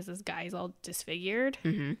scared because this guy's all disfigured.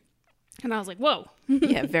 Mm-hmm. And I was like, whoa.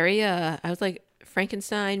 Yeah, very, I was like,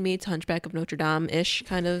 Frankenstein meets Hunchback of Notre Dame-ish,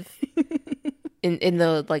 kind of, in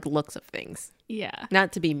the, like, looks of things. Yeah.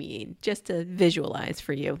 Not to be mean, just to visualize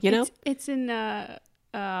for you, you know? It's in, oh,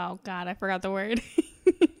 God, I forgot the word.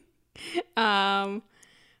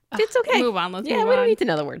 It's okay. Move on. Let's move on. Yeah, we don't need to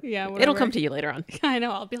know the word. Yeah, whatever. It'll come to you later on. I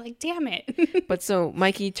know. I'll be like, damn it. But so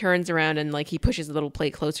Mikey turns around and like he pushes a little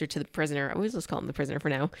plate closer to the prisoner. I always just call him the prisoner for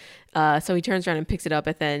now. So he turns around and picks it up,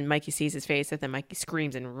 and then Mikey sees his face, and then Mikey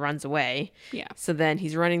screams and runs away. Yeah. So then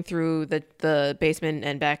he's running through the basement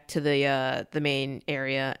and back to the main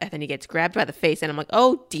area, and then he gets grabbed by the face, and I'm like,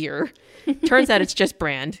 oh dear. Turns out it's just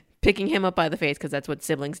Brand picking him up by the face because that's what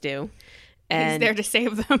siblings do. And he's there to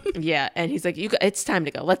save them. Yeah, and he's like, it's time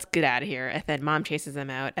to go. Let's get out of here. And then Mom chases them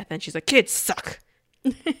out, and then she's like, kids suck,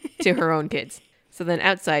 to her own kids. So then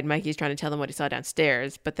outside, Mikey's trying to tell them what he saw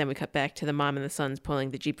downstairs, but then we cut back to the mom and the sons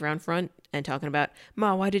pulling the Jeep around front and talking about,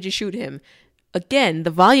 Ma, why did you shoot him? Again,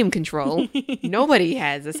 the volume control. Nobody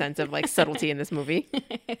has a sense of like subtlety in this movie.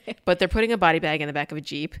 But they're putting a body bag in the back of a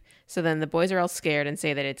Jeep. So then the boys are all scared and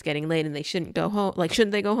say that it's getting late and they shouldn't go home. Like,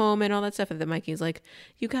 shouldn't they go home and all that stuff? And then Mikey's like,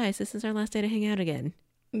 you guys, this is our last day to hang out again.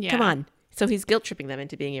 Yeah. Come on. So he's guilt tripping them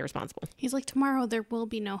into being irresponsible. He's like, tomorrow there will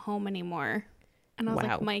be no home anymore. And I was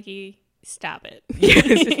Wow. like, Mikey, stop it.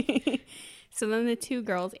 Yes. So then the two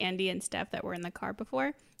girls, Andy and Steph, that were in the car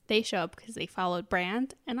before, they show up because they followed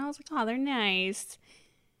Brand. And I was like, oh, they're nice.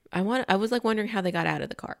 I was like wondering how they got out of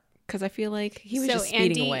the car because I feel like he was just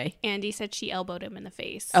speeding away. Andy said she elbowed him in the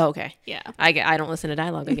face. Oh, okay. Yeah. I don't listen to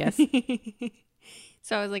dialogue, I guess.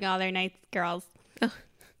 So I was like, oh, they're nice girls. Oh.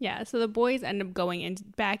 Yeah. So the boys end up going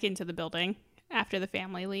back into the building after the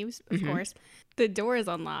family leaves, of course. The door is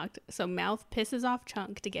unlocked. So Mouth pisses off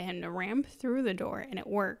Chunk to get him to ram through the door, and it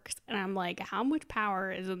works. And I'm like, how much power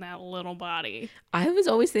is in that little body? I was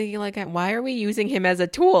always thinking, like, why are we using him as a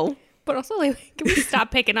tool? But also, like, can we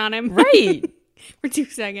stop picking on him? Right. For 2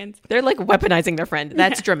 seconds. They're like weaponizing their friend.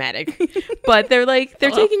 That's dramatic. But they're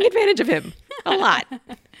taking advantage of him a lot.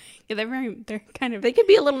 Yeah, they're kind of. They could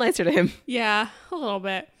be a little nicer to him. Yeah, a little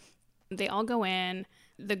bit. They all go in.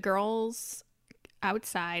 The girls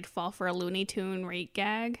outside fall for a Looney Tune rake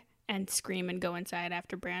gag and scream and go inside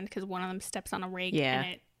after Brand because one of them steps on a rake and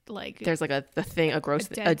it like there's like a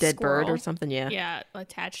dead bird or something. Yeah,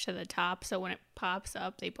 attached to the top. So when it pops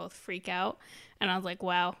up, they both freak out. And I was like,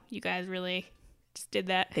 wow, you guys really just did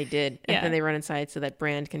that. They did. Yeah. And then they run inside so that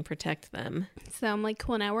Brand can protect them. So I'm like,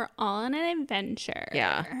 cool, now we're all on an adventure.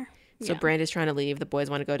 Yeah. So Brand is trying to leave. The boys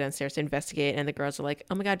want to go downstairs to investigate. And the girls are like,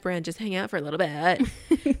 oh my God, Brand, just hang out for a little bit.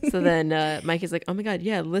 So then Mike is like, oh my God,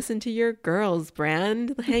 yeah, listen to your girls,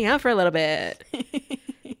 Brand. Hang out for a little bit.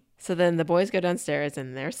 So then the boys go downstairs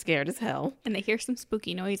and they're scared as hell. And they hear some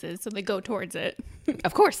spooky noises. So they go towards it.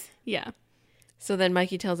 Of course. Yeah. So then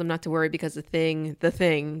Mikey tells them not to worry because the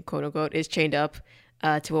thing, quote unquote, is chained up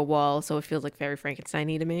to a wall. So it feels like very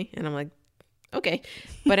Frankenstein-y to me. And I'm like, okay.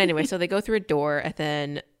 But anyway, so they go through a door and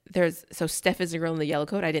then Steph is the girl in the yellow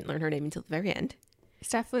coat. I didn't learn her name until the very end.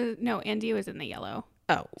 Andy was in the yellow.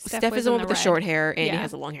 Oh, Steph is the one with the short hair. Andy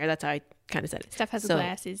has the long hair. That's how I kind of said it. Steph has the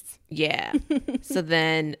glasses. Yeah. So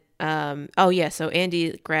then, so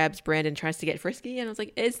Andy grabs Brandon, tries to get frisky. And I was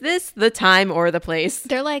like, is this the time or the place?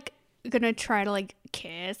 They're like going to try to like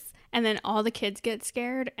kiss. And then all the kids get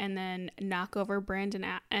scared and then knock over Brandon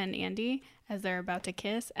and Andy as they're about to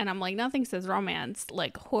kiss. And I'm like, nothing says romance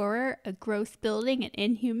like horror, a gross building, and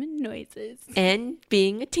inhuman noises. And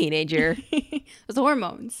being a teenager. Those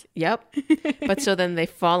hormones. Yep. But so then they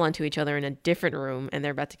fall onto each other in a different room and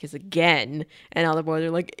they're about to kiss again. And all the boys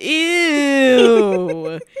are like,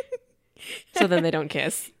 ew. So then they don't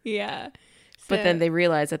kiss. Yeah. But then they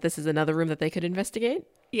realize that this is another room that they could investigate.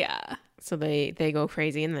 Yeah. So they go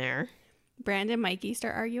crazy in there. Brand and Mikey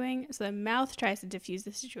start arguing, so the Mouth tries to diffuse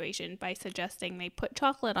the situation by suggesting they put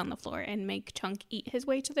chocolate on the floor and make Chunk eat his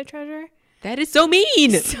way to the treasure. That is so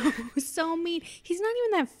mean. So mean. He's not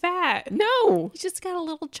even that fat. No. He's just got a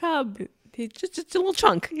little chub. He's just a little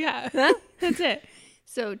chunk. Yeah. Huh? That's it.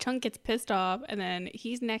 So Chunk gets pissed off, and then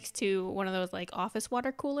he's next to one of those like office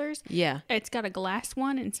water coolers. Yeah. It's got a glass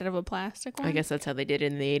one instead of a plastic one. I guess that's how they did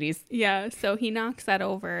it in the 80s. Yeah. So he knocks that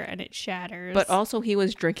over, and it shatters. But also he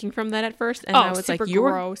was drinking from that at first, and I was like,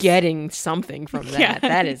 "You're gross. getting something from that. Yeah.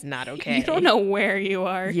 That is not okay. You don't know where you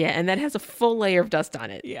are." Yeah, and that has a full layer of dust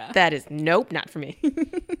on it. Yeah. That is nope, not for me.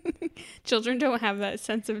 Children don't have that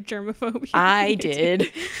sense of germophobia. I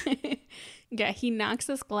did. Yeah, he knocks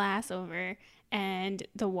this glass over, and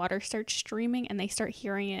the water starts streaming, and they start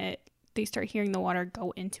hearing it. They start hearing the water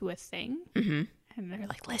go into a thing, and they're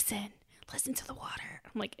like, listen to the water.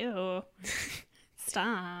 I'm like, ew,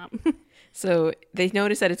 stop. So they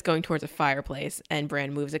notice that it's going towards a fireplace, and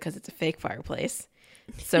Bran moves it because it's a fake fireplace.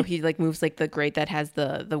 So he like moves like the grate that has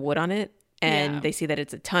the wood on it, and they see that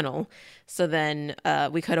it's a tunnel. So then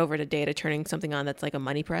we cut over to Data turning something on that's like a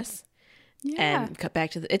money press. Yeah. And cut back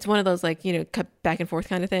to its one of those like, you know, cut back and forth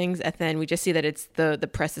kind of things. And then we just see that it's the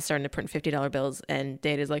press is starting to print $50 bills, and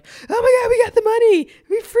Data's like, oh my God, we got the money.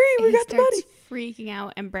 We got the money. Freaking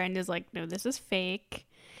out, and Brenda's like, no, this is fake.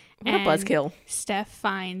 What a buzzkill. Steph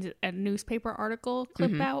finds a newspaper article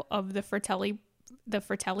clip out of the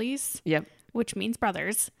Fratellis. Yep. Which means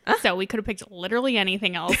brothers. So we could have picked literally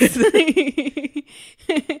anything else. But they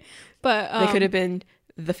could have been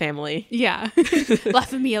the family. Yeah. La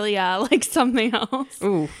Familia, like something else.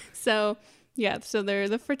 Ooh. So, yeah, so they're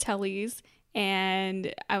the Fratellis.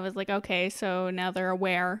 And I was like, okay, so now they're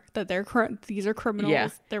aware that these are criminals. Yeah.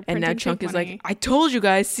 They're and now Chunk is money. like, I told you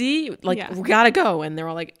guys, see? Like, we gotta go. And they're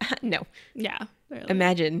all like, no. Yeah. Like,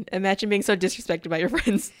 Imagine being so disrespected by your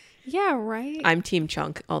friends. Yeah, right? I'm Team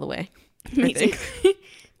Chunk all the way. Me too.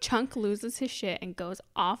 Chunk loses his shit and goes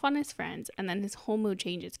off on his friends. And then his whole mood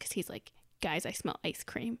changes because he's like, guys, I smell ice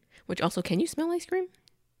cream. Which also, can you smell ice cream?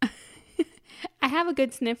 I have a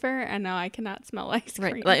good sniffer, and no, I cannot smell ice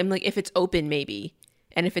cream. Right. Like, I'm like, if it's open, maybe.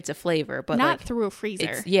 And if it's a flavor, but not like, through a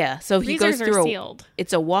freezer. Yeah. So he goes through sealed.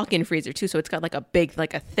 It's a walk-in freezer too. So it's got like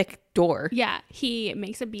a thick door. Yeah. He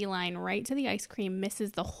makes a beeline right to the ice cream,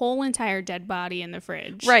 misses the whole entire dead body in the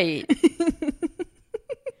fridge. Right.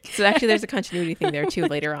 So actually there's a continuity thing there too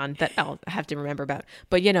later on that I'll have to remember about.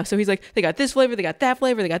 But you know, so he's like, they got this flavor, they got that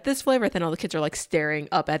flavor, they got this flavor. And then all the kids are like staring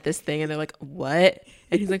up at this thing and they're like, what?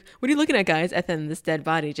 And he's like, what are you looking at, guys? And then this dead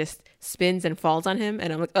body just spins and falls on him.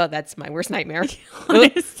 And I'm like, oh, that's my worst nightmare.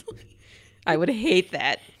 Honestly. I would hate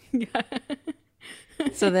that. Yeah.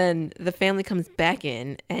 So then the family comes back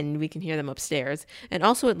in and we can hear them upstairs. And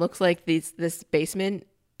also it looks like this basement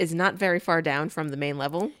is not very far down from the main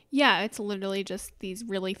level. Yeah, it's literally just these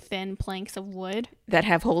really thin planks of wood that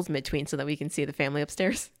have holes in between so that we can see the family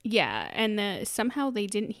upstairs. Yeah, and somehow they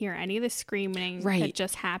didn't hear any of the screaming that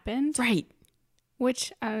just happened. Right.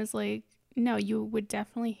 Which I was like, no, you would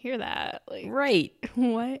definitely hear that. Like, right.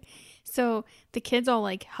 What? So the kids all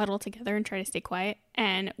like huddle together and try to stay quiet.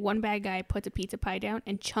 And one bad guy puts a pizza pie down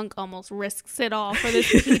and Chunk almost risks it all for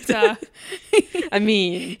this pizza. I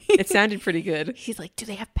mean, it sounded pretty good. He's like, do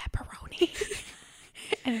they have pepperoni?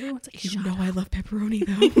 And everyone's like, you know I love pepperoni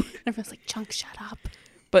though. And everyone's like, Chunk, shut up.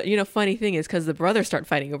 But you know, funny thing is because the brothers start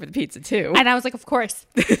fighting over the pizza too. And I was like, of course.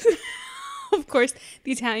 Of course,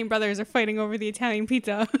 the Italian brothers are fighting over the Italian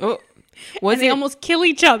pizza. Oh, they almost kill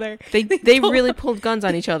each other. They really pulled guns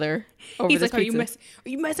on each other over He's this like, pizza. Are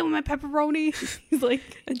you messing with my pepperoni? He's like,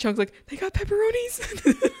 and Chunk's like, they got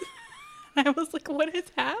pepperonis. I was like, what is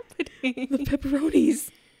happening? The pepperonis.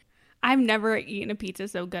 I've never eaten a pizza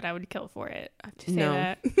so good I would kill for it. I have to say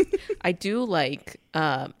that. I do like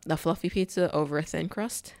a fluffy pizza over a thin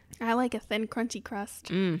crust. I like a thin, crunchy crust.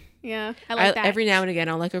 Mm. Yeah, I like that. Every now and again,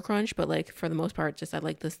 I'll like a crunch, but like for the most part, just I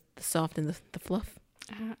like the soft and the fluff.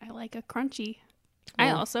 I like a crunchy. Well,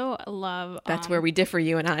 I also love... That's where we differ,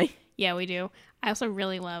 you and I. Yeah, we do. I also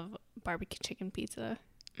really love barbecue chicken pizza.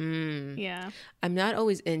 Mm. Yeah. I'm not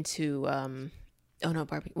always into Oh no,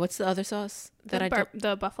 barbecue. What's the other sauce that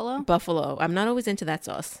The buffalo? Buffalo. I'm not always into that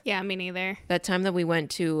sauce. Yeah, me neither. That time that we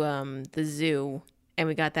went to the zoo and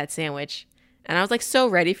we got that sandwich, and I was like so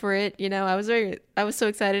ready for it. You know, I was so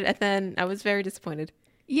excited, and then I was very disappointed.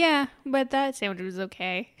 Yeah, but that sandwich was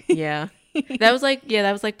okay. Yeah, that was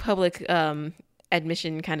like public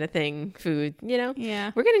admission kind of thing food, you know?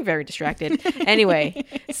 Yeah. We're getting very distracted. Anyway,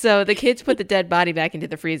 so the kids put the dead body back into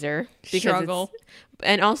the freezer. Struggle.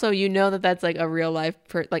 And also, you know that's like a real life,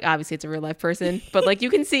 like obviously it's a real life person, but like you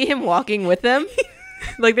can see him walking with them.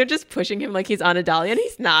 Like they're just pushing him like he's on a dolly, and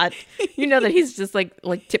he's not. You know that he's just like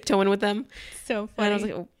tiptoeing with them. So funny. And I was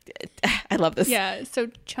like, oh, I love this. Yeah, so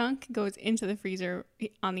Chunk goes into the freezer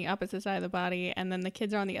on the opposite side of the body, and then the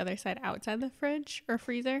kids are on the other side outside the fridge or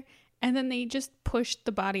freezer. And then they just push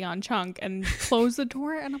the body on Chunk and close the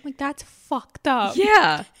door. And I'm like, that's fucked up.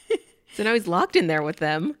 Yeah. So now he's locked in there with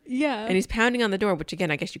them. Yeah. And he's pounding on the door, which again,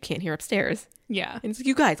 I guess you can't hear upstairs. Yeah. And it's like,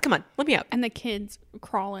 you guys, come on, let me out. And the kids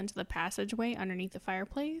crawl into the passageway underneath the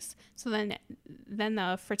fireplace. So then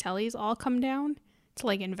the Fratellis all come down to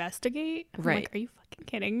like investigate. I'm right. like, are you fucking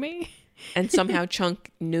kidding me? And somehow Chunk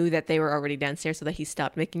knew that they were already downstairs so that he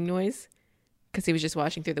stopped making noise. Because he was just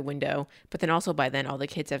watching through the window. But then also by then, all the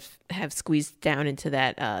kids have squeezed down into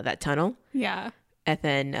that tunnel. Yeah. And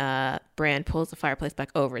then Bran pulls the fireplace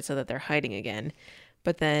back over it so that they're hiding again.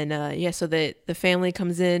 But then, so the family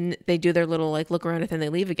comes in. They do their little, like, look around and then they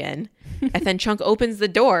leave again. And then Chunk opens the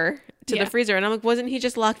door to the freezer. And I'm like, wasn't he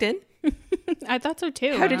just locked in? I thought so,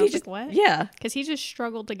 too. How did he just... Like, what? Yeah. Because he just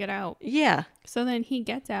struggled to get out. Yeah. So then he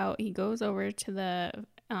gets out. He goes over to the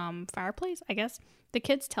fireplace, I guess. The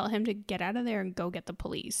kids tell him to get out of there and go get the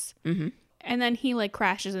police. Mm-hmm. And then he like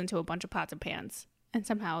crashes into a bunch of pots and pans. And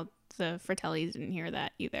somehow the Fratellis didn't hear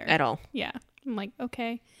that either. At all. Yeah. I'm like,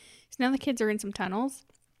 okay. So now the kids are in some tunnels.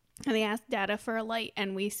 And they ask Dada for a light.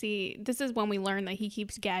 And we see, this is when we learn that he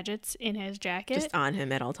keeps gadgets in his jacket. Just on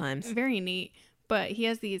him at all times. Very neat. But he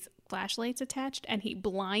has these flashlights attached and he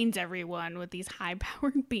blinds everyone with these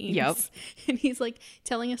high-powered beams. Yep. And he's like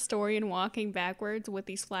telling a story and walking backwards with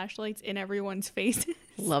these flashlights in everyone's faces.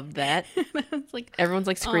 Love that. And I was like, everyone's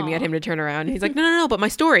like screaming at him to turn around. He's like, no, but my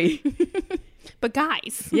story. But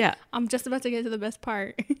guys, yeah, I'm just about to get to the best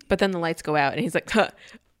part. But then the lights go out and he's like,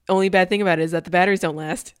 only bad thing about it is that the batteries don't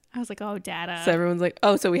last. I was like, oh, Dada. So everyone's like,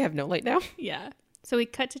 oh, so we have no light now? Yeah. So we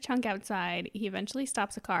cut to Chunk outside. He eventually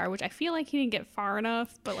stops a car, which I feel like he didn't get far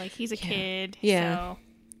enough, but like he's a kid. Yeah. So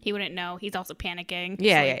he wouldn't know. He's also panicking.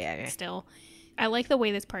 Yeah, like, yeah. Still. I like the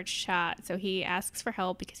way this part's shot. So he asks for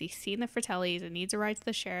help because he's seen the Fratellis and needs a ride to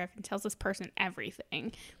the sheriff and tells this person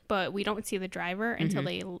everything. But we don't see the driver until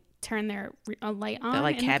they turn their light on. That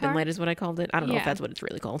like cabin light is what I called it. I don't know if that's what it's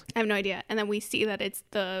really called. I have no idea. And then we see that it's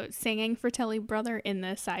the singing Fratelli brother in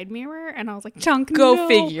the side mirror. And I was like, Chunk, Go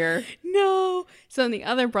figure. No. So then the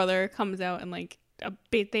other brother comes out and like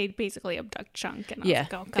they basically abduct Chunk. And I was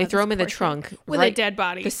like, oh, God, they throw him in the trunk with a dead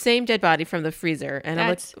body. The same dead body from the freezer. And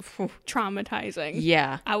that's I'm like, traumatizing.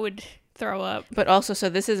 Yeah. I would throw up. But also, so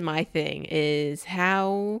this is my thing, is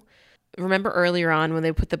how, remember earlier on when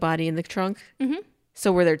they put the body in the trunk? Mm-hmm.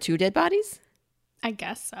 So were there two dead bodies? I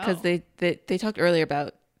guess so. Because they talked earlier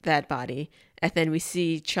about that body. And then we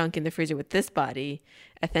see Chunk in the freezer with this body.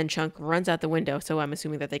 And then Chunk runs out the window. So I'm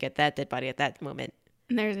assuming that they get that dead body at that moment.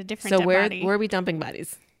 And there's a different dead body. So where are we dumping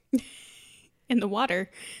bodies? In the water.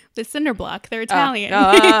 The cinder block. They're Italian.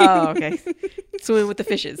 Oh, okay. Swimming with the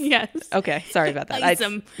fishes. Yes. Okay. Sorry about that. Ice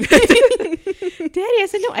them. Daddy, I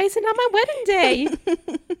said no icing on my wedding day.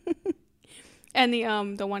 And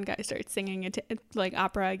the one guy starts singing like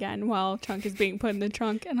opera again while Chunk is being put in the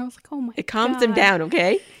trunk. And I was like, oh my God. It calms him down,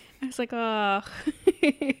 okay? I was like, oh.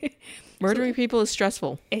 Murdering people is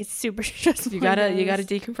stressful. It's super stressful. You gotta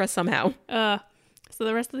decompress somehow. So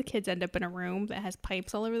the rest of the kids end up in a room that has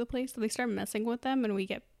pipes all over the place. So they start messing with them, and we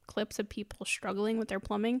get clips of people struggling with their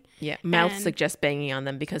plumbing. Yeah, mouth suggests banging on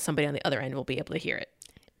them because somebody on the other end will be able to hear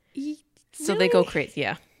it. So they go crazy.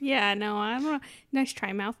 Yeah. Yeah. No, I don't know. Nice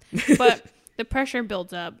try, mouth. But the pressure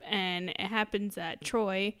builds up, and it happens that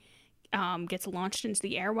Troy gets launched into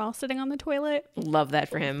the air while sitting on the toilet. Love that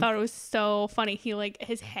for him. I thought it was so funny. He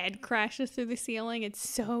his head crashes through the ceiling. It's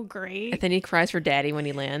so great. And then he cries for Daddy when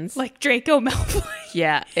he lands. Like Draco Malfoy.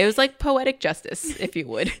 Yeah. It was like poetic justice, if you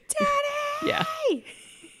would. Daddy! Yeah.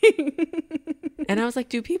 And I was like,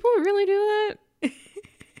 do people really do that?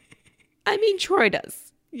 I mean, Troy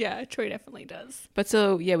does. Yeah, Troy definitely does. But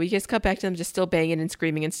so, yeah, we just cut back to them just still banging and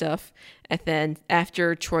screaming and stuff. And then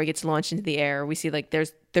after Troy gets launched into the air, we see like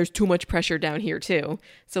there's too much pressure down here too.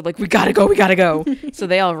 So like, we gotta go. So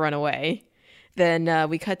they all run away. Then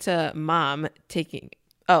we cut to Mom taking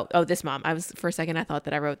This mom. For a second, I thought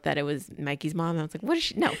that I wrote that it was Mikey's mom. I was like, what is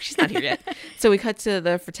she? No, she's not here yet. So we cut to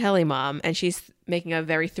the Fratelli mom, and she's making a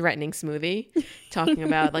very threatening smoothie, talking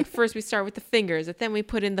about like, first we start with the fingers, and then we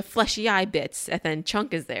put in the fleshy eye bits, and then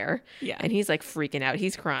Chunk is there. Yeah. And he's like freaking out.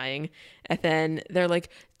 He's crying. And then they're like,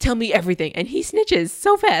 tell me everything. And he snitches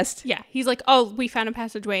so fast. Yeah. He's like, oh, we found a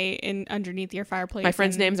passageway underneath your fireplace. My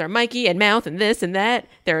friends' names are Mikey and Mouth and this and that.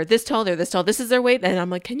 They're this tall. They're this tall. This is their weight. And I'm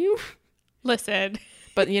like, can you... Listen.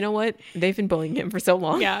 But you know what? They've been bullying him for so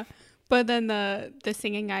long. Yeah. But then the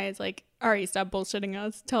singing guy is like, all right, stop bullshitting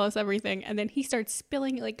us. Tell us everything. And then he starts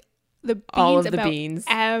spilling like the beans all of the about beans.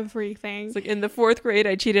 Everything. It's like, in the 4th grade,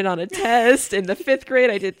 I cheated on a test. In the 5th grade,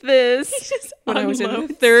 I did this. When I was in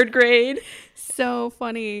the 3rd grade. So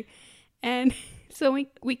funny. And so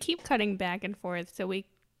we keep cutting back and forth. So we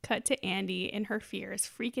cut to Andy in her fears,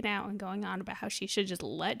 freaking out and going on about how she should just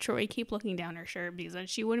let Troy keep looking down her shirt because then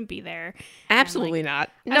she wouldn't be there. Absolutely not.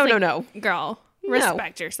 No. Girl,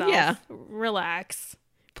 respect yourself. Yeah. Relax.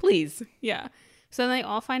 Please. Yeah. So then they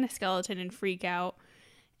all find a skeleton and freak out.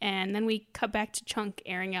 And then we cut back to Chunk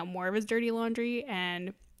airing out more of his dirty laundry,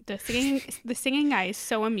 and the singing guy is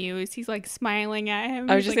so amused. He's like smiling at him.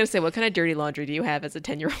 I was just gonna say, what kind of dirty laundry do you have as a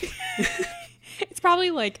 10-year-old? It's probably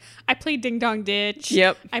like, I played Ding Dong Ditch.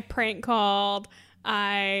 Yep. I prank called.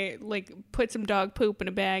 I like put some dog poop in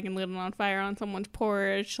a bag and lit it on fire on someone's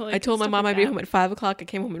porch. Like, I told my mom I'd be home at 5 o'clock. I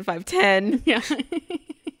came home at 5:10. Yeah.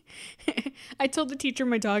 I told the teacher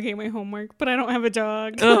my dog ate my homework, but I don't have a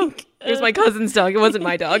dog. Oh, it was my cousin's dog. It wasn't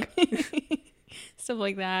my dog. Stuff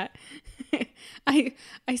like that. I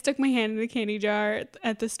stuck my hand in a candy jar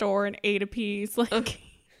at the store and ate a piece. Like,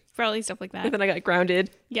 probably stuff like that. And then I got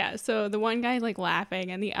grounded. Yeah, so the one guy like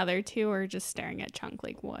laughing and the other two are just staring at Chunk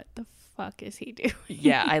like, what the fuck is he doing?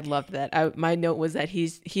 Yeah, I loved that. My note was that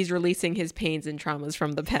he's releasing his pains and traumas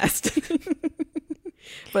from the past.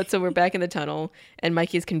 But so we're back in the tunnel, and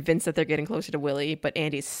Mikey is convinced that they're getting closer to Willie, but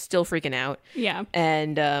Andy's still freaking out. Yeah.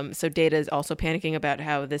 And so Data is also panicking about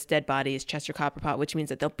how this dead body is Chester Copperpot, which means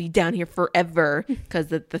that they'll be down here forever, because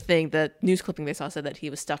the news clipping they saw said that he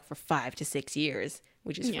was stuck for 5 to 6 years,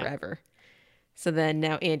 which is forever. So then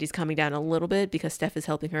now Andy's coming down a little bit because Steph is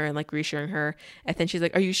helping her and like reassuring her. And then she's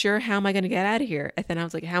like, are you sure? How am I going to get out of here? And then I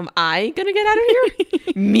was like, how am I going to get out of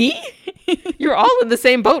here? Me? You're all in the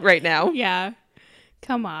same boat right now. Yeah.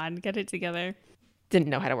 Come on, get it together. Didn't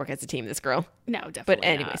know how to work as a team, this girl. No, definitely But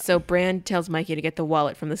anyway, so Bran tells Mikey to get the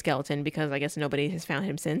wallet from the skeleton because I guess nobody has found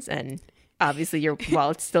him since. And obviously your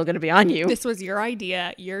wallet's still going to be on you. This was your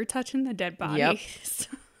idea. You're touching the dead body. Yep.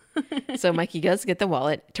 So Mikey goes to get the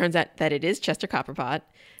wallet. Turns out that it is Chester Copperpot.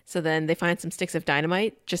 So then they find some sticks of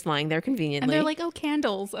dynamite just lying there conveniently. And they're like, oh,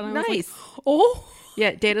 candles. And I was nice. like, oh.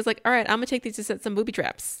 Yeah, Data's like, all right, I'm going to take these to set some booby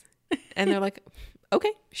traps. And they're like,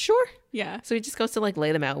 okay, sure. Yeah. So he just goes to like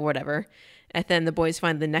lay them out or whatever. And then the boys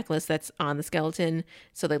find the necklace that's on the skeleton.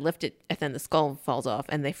 So they lift it and then the skull falls off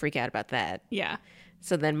and they freak out about that. Yeah.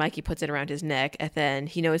 So then Mikey puts it around his neck and then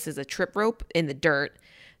he notices a trip rope in the dirt.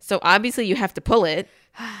 So obviously you have to pull it,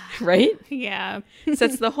 right? Yeah.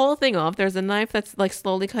 Sets the whole thing off. There's a knife that's like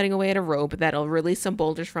slowly cutting away at a rope that'll release some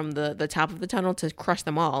boulders from the top of the tunnel to crush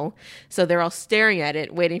them all. So they're all staring at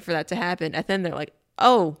it, waiting for that to happen. And then they're like,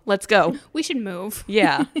 oh, let's go. We should move.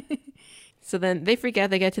 Yeah. So then they freak out.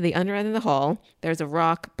 They get to the under end of the hall. There's a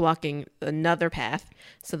rock blocking another path.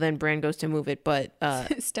 So then Bran goes to move it, but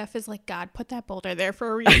Steph is like, God, put that boulder there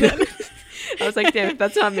for a reason. I was like, damn it,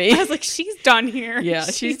 that's not me. I was like, she's done here. Yeah,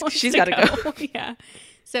 she's got to go. Yeah.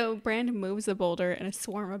 So Bran moves the boulder and a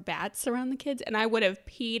swarm of bats surround the kids, and I would have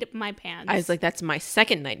peed my pants. I was like, that's my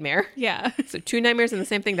second nightmare. Yeah. So 2 nightmares in the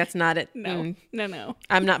same thing. That's not it. No.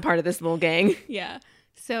 I'm not part of this little gang. Yeah.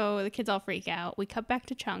 So the kids all freak out. We cut back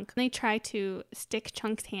to Chunk. They try to stick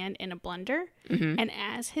Chunk's hand in a blender. Mm-hmm. And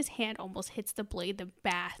as his hand almost hits the blade, the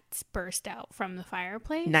bats burst out from the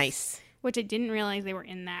fireplace. Nice. Which I didn't realize they were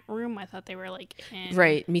in that room. I thought they were like in...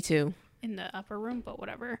 Right, me too. In the upper room, but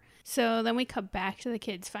whatever. So then we cut back to the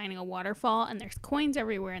kids finding a waterfall. And there's coins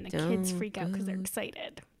everywhere. And the kids freak out because they're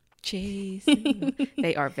excited. Chasing.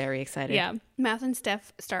 They are very excited. Yeah. Mouth and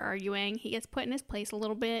Steph start arguing. He gets put in his place a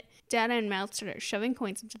little bit. Dada and Mouth start shoving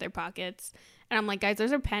coins into their pockets. And I'm like, guys,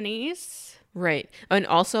 those are pennies. Right. And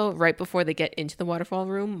also, right before they get into the waterfall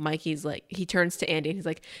room, Mikey's like, he turns to Andy and he's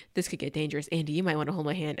like, this could get dangerous. Andy, you might want to hold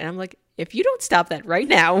my hand. And I'm like, if you don't stop that right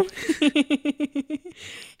now,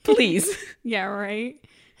 please. Yeah, right.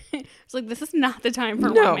 It's like, this is not the time for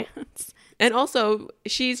romance. And also,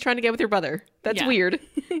 she's trying to get with your brother. That's weird.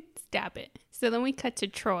 Stop it. So then we cut to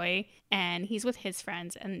Troy, and he's with his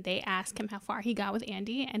friends, and they ask him how far he got with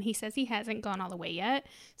Andy, and he says he hasn't gone all the way yet.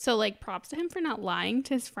 So, like, props to him for not lying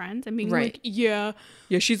to his friends and being like, yeah.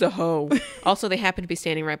 Yeah, she's a hoe. Also, they happen to be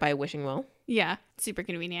standing right by a wishing well. Yeah, super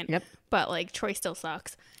convenient. Yep. But, like, Troy still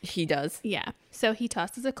sucks. He does. Yeah. So he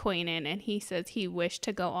tosses a coin in, and he says he wished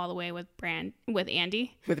to go all the way with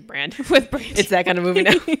Andy. With Brand. With Brand. It's that kind of movie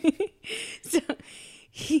now. So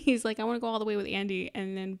he's like, I want to go all the way with Andy,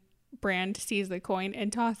 and then Brand sees the coin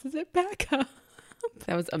and tosses it back up.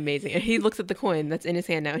 That was amazing. And he looks at the coin that's in his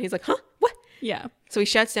hand now, and he's like, huh? What? Yeah. So he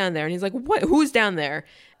shouts down there, and he's like, what? Who's down there?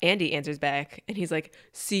 Andy answers back, and he's like,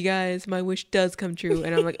 see, guys, my wish does come true.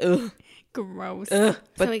 And I'm like, ugh. Gross. Ugh.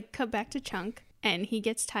 So we cut back to Chunk, and he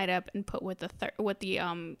gets tied up and put with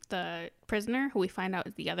the prisoner, who we find out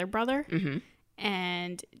is the other brother. Mm-hmm.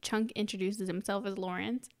 And Chunk introduces himself as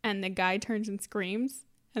Lawrence, and the guy turns and screams.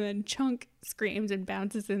 And then Chunk screams and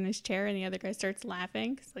bounces in his chair, and the other guy starts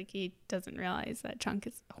laughing because, like, he doesn't realize that Chunk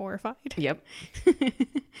is horrified. Yep.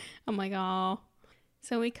 I'm like, oh.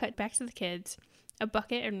 So we cut back to the kids. A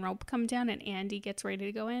bucket and rope come down, and Andy gets ready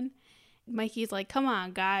to go in. Mikey's like, come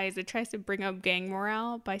on, guys. It tries to bring up gang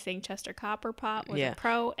morale by saying Chester Copperpot was a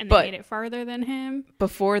pro, and they made it farther than him.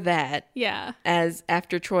 Before that, yeah, as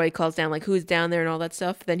after Troy calls down, like, who's down there and all that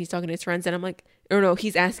stuff, then he's talking to his friends, and I'm like, or no,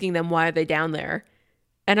 he's asking them, why are they down there?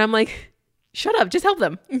 And I'm like, shut up, just help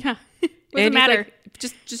them. Yeah. What's the matter? Like,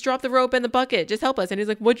 just drop the rope and the bucket. Just help us. And he's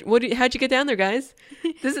like, how'd you get down there, guys?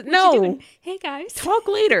 This is no. Hey, guys. Talk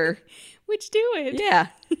later. What'd you do it? Yeah.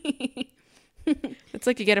 It's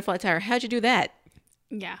like you get a flat tire. How'd you do that?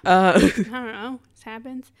 Yeah. I don't know. This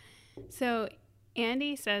happens. So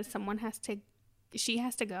Andy says someone has to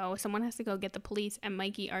go get the police, and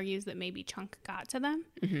Mikey argues that maybe Chunk got to them.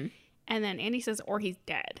 Mm-hmm. And then Andy says, or he's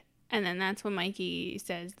dead. And then that's when Mikey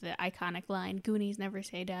says the iconic line, Goonies never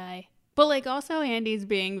say die. But, like, also Andy's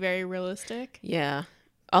being very realistic. Yeah.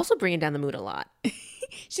 Also bringing down the mood a lot.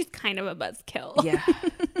 She's kind of a buzzkill. Yeah.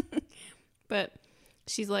 But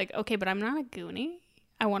she's like, okay, but I'm not a Goonie.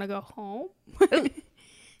 I want to go home.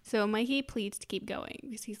 So Mikey pleads to keep going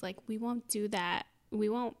because he's like, we won't do that. We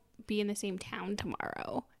won't be in the same town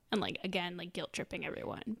tomorrow. And, like, again, like, guilt tripping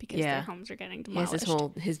everyone because their homes are getting demolished. Yes,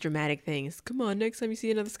 his dramatic thing is, come on, next time you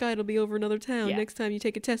see another sky, it'll be over another town. Yeah. Next time you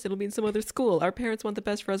take a test, it'll be in some other school. Our parents want the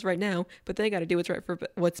best for us right now, but they got to do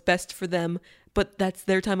what's best for them. But that's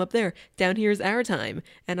their time up there. Down here is our time.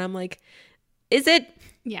 And I'm like, is it?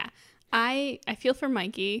 Yeah. I feel for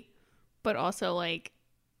Mikey, but also, like,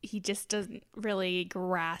 he just doesn't really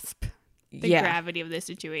grasp the gravity of the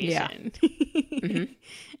situation. Yeah. Mm-hmm.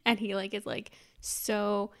 And he, like, is, like,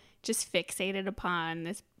 so just fixated upon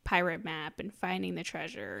this pirate map and finding the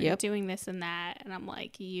treasure and doing this and that. And I'm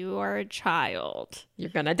like, you are a child. You're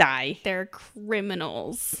gonna die. They're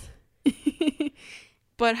criminals.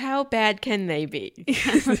 But how bad can they be?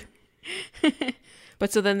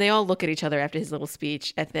 But so then they all look at each other after his little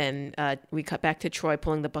speech, and then we cut back to Troy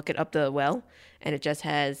pulling the bucket up the well, and it just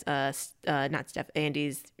has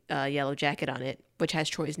Andy's yellow jacket on it, which has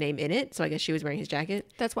Troy's name in it. So I guess she was wearing his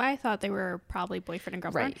jacket. That's why I thought they were probably boyfriend and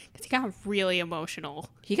girlfriend. Because he got really emotional.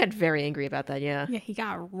 He got very angry about that, yeah. Yeah, he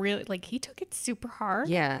got really, like, he took it super hard.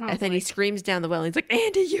 Yeah, and then he screams down the well, and he's like,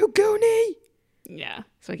 Andy, you goonie! Yeah.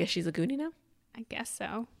 So I guess she's a goonie now? I guess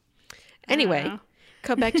so. Anyway,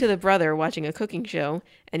 cut back to the brother watching a cooking show,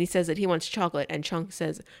 and he says that he wants chocolate, and Chunk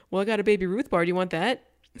says, well, I got a Baby Ruth bar, do you want that?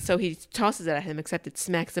 So he tosses it at him, except it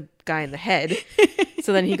smacks the guy in the head.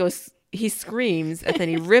 So then he screams, and then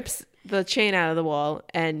he rips the chain out of the wall,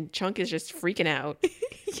 and Chunk is just freaking out.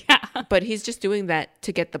 Yeah. But he's just doing that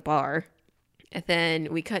to get the bar. And then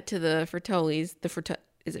we cut to the Fratellis.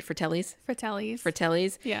 Is it Fratellis?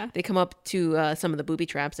 Fratellis. Yeah. They come up to some of the booby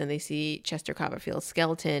traps, and they see Chester Copperfield's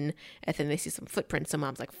skeleton, and then they see some footprints. So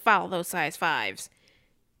Mom's like, follow those size 5s.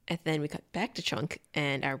 And then we cut back to Chunk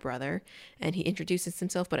and our brother, and he introduces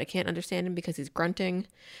himself, but I can't understand him because he's grunting.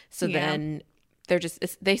 So then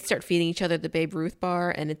they start feeding each other the Babe Ruth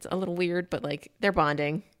bar, and it's a little weird, but, like, they're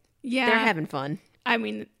bonding. Yeah. They're having fun. I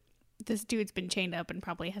mean, this dude's been chained up and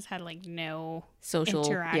probably has had, like, no social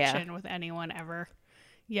interaction with anyone ever.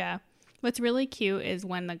 Yeah. What's really cute is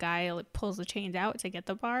when the guy pulls the chains out to get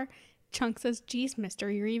the bar, Chunk says, geez,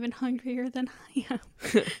 mister, you're even hungrier than I am.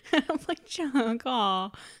 I'm like, Chunk,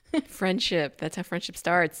 aw. Friendship. That's how friendship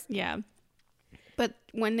starts. Yeah. But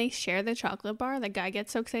when they share the chocolate bar, the guy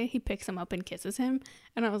gets so excited, he picks him up and kisses him.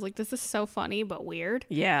 And I was like, this is so funny, but weird.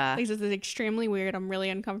 Yeah. Like, this is extremely weird. I'm really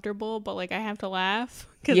uncomfortable, but, like, I have to laugh.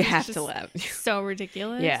 You have to laugh. So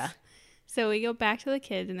ridiculous. Yeah. So we go back to the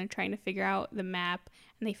kids, and they're trying to figure out the map,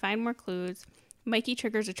 and they find more clues. Mikey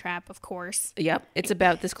triggers a trap, of course. Yep. It's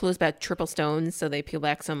about, this clue is about triple stones. So they peel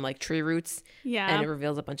back some like tree roots. Yeah. And it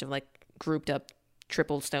reveals a bunch of like grouped up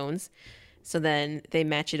triple stones. So then they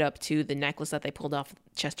match it up to the necklace that they pulled off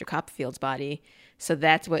Chester Copperfield's body. So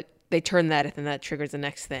that's what, they turn that, and that triggers the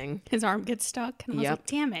next thing. His arm gets stuck, and I was like,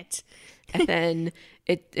 damn it. And then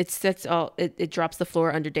it drops the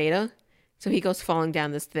floor under Data. So he goes falling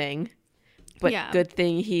down this thing. But good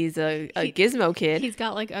thing he's a gizmo kid. He's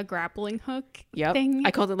got like a grappling hook Yep. thing.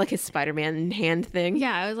 I called it like his Spider-Man hand thing.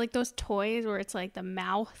 Yeah, it was like those toys where it's like the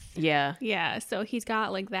mouth. Yeah. Yeah, so he's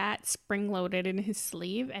got like that spring-loaded in his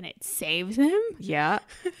sleeve, and it saves him. Yeah.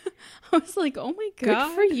 I was like, oh my God.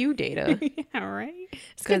 Good for you, Data. Yeah, right?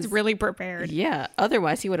 This kid's really prepared. Yeah.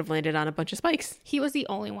 Otherwise, he would have landed on a bunch of spikes. He was the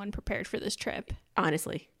only one prepared for this trip.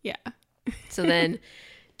 Honestly. Yeah. So then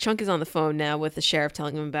Chunk is on the phone now with the sheriff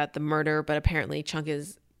telling him about the murder, but apparently Chunk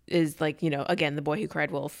is like, again, the boy who cried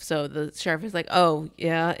wolf. So the sheriff is like, oh,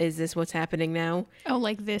 yeah, is this what's happening now? Oh,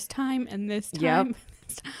 like this time and this time? Yep.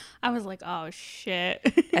 I was like, oh, shit.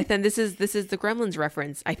 And then this is the Gremlins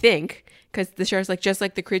reference, I think, because the sheriff's like, just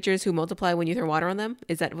like the creatures who multiply when you throw water on them.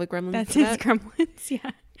 Is that what Gremlins That's is his Gremlins,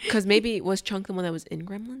 yeah. Because maybe was Chunk the one that was in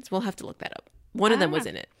Gremlins? We'll have to look that up. One of them was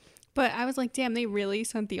in it. But I was like, damn, they really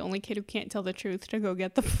sent the only kid who can't tell the truth to go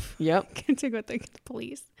get the Yep. to go get the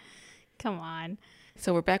police. Come on.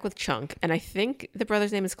 So we're back with Chunk, and I think the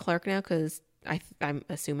brother's name is Clark now because I'm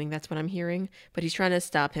assuming that's what I'm hearing. But he's trying to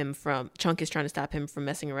stop him from Chunk is trying to stop him from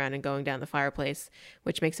messing around and going down the fireplace,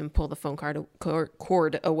 which makes him pull the phone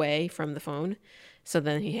cord away from the phone. So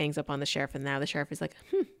then he hangs up on the sheriff, and now the sheriff is like,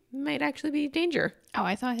 might actually be danger. Oh,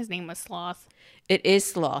 I thought his name was Sloth. It is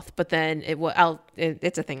Sloth, but then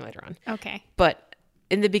it's a thing later on. Okay. But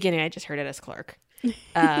in the beginning, I just heard it as Clark.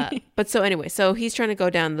 But so anyway, so he's trying to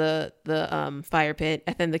go down the fire pit,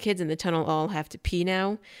 and then the kids in the tunnel all have to pee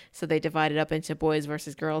now. So they divide it up into boys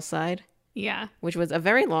versus girls side. Yeah. Which was a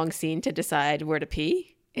very long scene to decide where to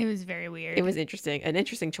pee. It was very weird. It was an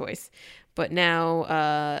interesting choice. But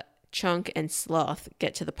now Chunk and Sloth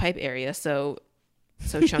get to the pipe area, so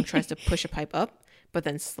Chunk tries to push a pipe up, but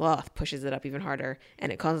then Sloth pushes it up even harder, and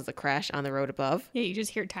it causes a crash on the road above. Yeah, you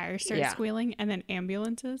just hear tires start squealing, and then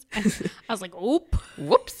ambulances. And I was like, oop.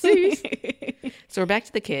 Whoopsies. So we're back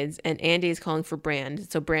to the kids, and Andy is calling for Brand.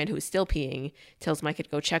 So Brand, who is still peeing, tells Micah to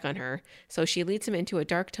go check on her. So she leads him into a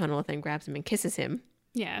dark tunnel, then grabs him and kisses him.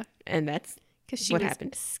 Yeah. And that's she what was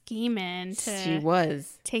happened. Scheming to She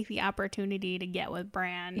was. take the opportunity to get with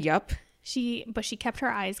Brand. Yup. But she kept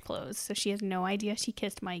her eyes closed, so she has no idea she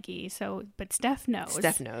kissed Mikey. But Steph knows.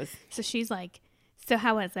 So she's like, so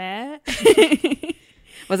how was it?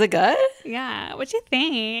 Was it good? Yeah. What you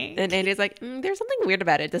think? And Andy's like, there's something weird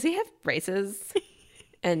about it. Does he have braces?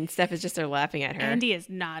 And Steph is just there laughing at her. Andy is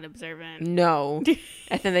not observant. No.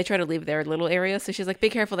 And then they try to leave their little area. So she's like, be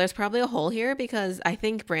careful. There's probably a hole here because I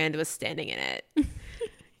think Brand was standing in it.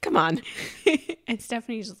 Come on. And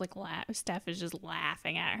Stephanie's just like, Steph is just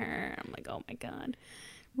laughing at her. I'm like, oh my God.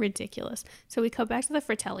 Ridiculous. So we come back to the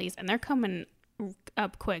Fratellis, and they're coming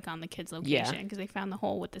up quick on the kids' location because they found the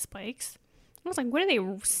hole with the spikes. I was like, what are they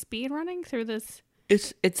speed running through this?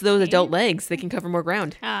 It's those adult legs. They can cover more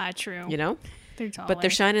ground. Ah, true. You know? They're taller. But they're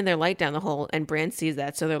shining their light down the hole, and Brand sees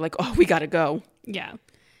that. So they're like, oh, we got to go. Yeah.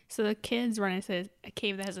 So the kids run into a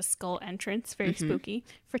cave that has a skull entrance, very spooky.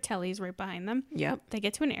 Fratelli's right behind them. Yep. They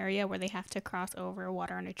get to an area where they have to cross over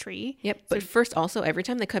water on a tree. Yep. But first, also, every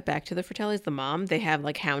time they cut back to the Fratellis, the mom, they have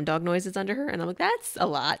like hound dog noises under her. And I'm like, that's a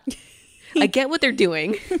lot. I get what they're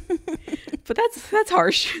doing, but that's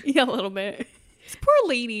harsh. Yeah, a little bit. This poor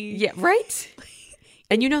lady. Yeah, right?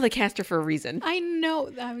 And they cast her for a reason. I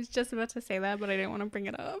know. I was just about to say that, but I didn't want to bring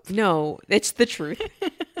it up. No, it's the truth.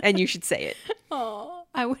 And you should say it. Oh,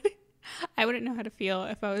 I wouldn't know how to feel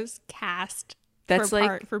if I was cast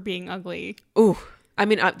for being ugly. Ooh. I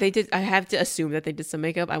mean, they did. I have to assume that they did some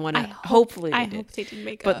makeup. I want to hopefully I hope they did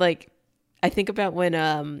makeup. But like, I think about when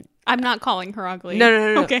I'm not calling her ugly.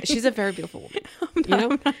 No. Okay. She's a very beautiful woman.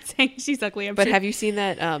 I'm not saying she's ugly. Have you seen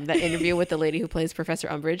that that interview with the lady who plays Professor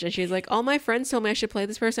Umbridge? And she's like, all my friends told me I should play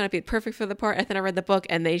this person. I'd be perfect for the part. And then I read the book,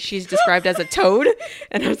 and she's described as a toad.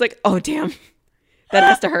 And I was like, oh damn, that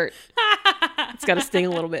has to hurt. It's got to sting a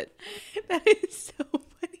little bit. That is so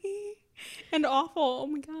funny and awful. Oh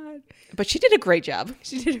my God. But she did a great job.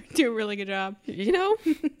 She did do a really good job.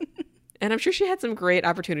 And I'm sure she had some great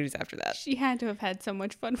opportunities after that. She had to have had so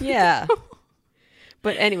much fun with Yeah.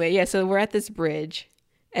 But anyway, yeah, so we're at this bridge.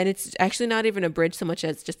 And it's actually not even a bridge so much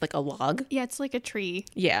as just like a log. Yeah, it's like a tree.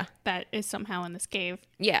 Yeah. That is somehow in this cave.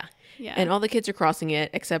 Yeah. Yeah. And all the kids are crossing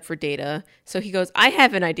it except for Data. So he goes, I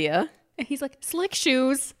have an idea. And he's like, slick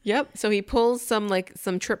shoes. Yep. So he pulls some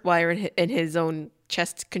tripwire in his own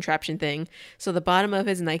chest contraption thing. So the bottom of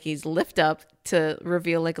his Nikes lift up to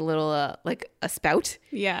reveal like a little like a spout.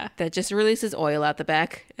 Yeah. That just releases oil out the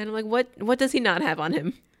back. And I'm like, what does he not have on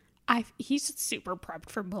him? He's super prepped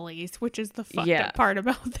for bullies, which is the fucked up part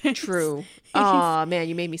about this. True. Oh man,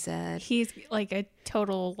 you made me sad. He's like a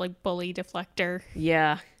total like bully deflector.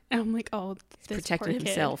 Yeah. And I'm like, oh, this protecting poor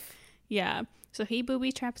himself. Kid. Yeah. So he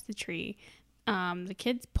booby traps the tree. The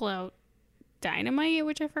kids pull out dynamite,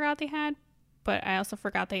 which I forgot they had, but I also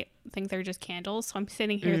forgot they think they're just candles. So I'm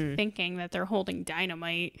sitting here thinking that they're holding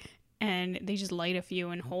dynamite, and they just light a few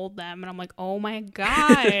and hold them, and I'm like, oh my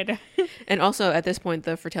god. And also at this point,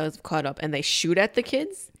 the Fratellis have caught up, and they shoot at the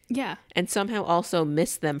kids. Yeah. And somehow also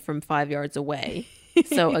miss them from 5 yards away.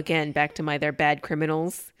 So again, back to they're bad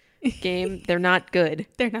criminals game. They're not good.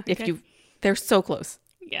 They're not good. They're so close.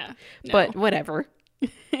 Yeah. No. But whatever.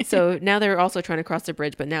 So now they're also trying to cross the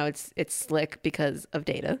bridge, but now it's Slick because of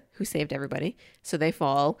Data, who saved everybody. So they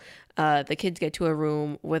fall. The kids get to a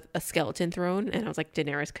room with a skeleton throne, and I was like,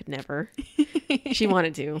 Daenerys could never. She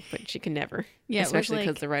wanted to, but she could never. Yeah, especially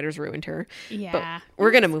because the writers ruined her. Yeah. But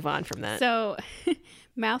we're gonna move on from that. So,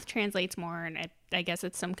 mouth translates more, and I guess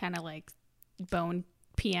it's some kind of like bone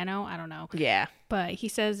piano. I don't know. Yeah. But he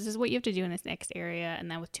says this is what you have to do in this next area, and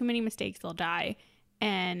then with too many mistakes, they'll die.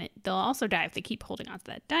 And they'll also die if they keep holding on to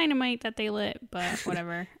that dynamite that they lit, but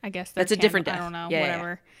whatever. I guess that's a different death. I don't know. Yeah, whatever.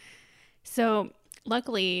 Yeah. So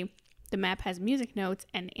luckily, the map has music notes,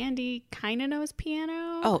 and Andy kind of knows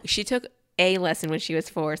piano. Oh, she took a lesson when she was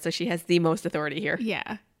 4, so she has the most authority here.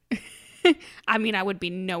 Yeah. I mean, I would be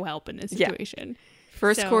no help in this situation. Yeah.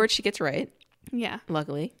 First chord she gets right. Yeah.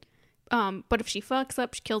 Luckily. But if she fucks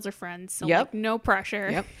up, she kills her friends. So like, no pressure.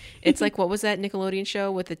 Yep. It's like, what was that Nickelodeon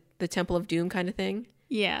show with the Temple of Doom kind of thing?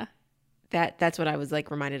 Yeah. That's what I was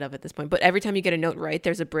like reminded of at this point. But every time you get a note right,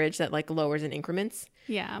 there's a bridge that like lowers in increments.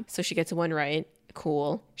 Yeah. So she gets one right.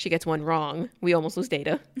 Cool. She gets one wrong. We almost lose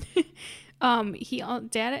Data.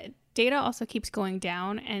 Data also keeps going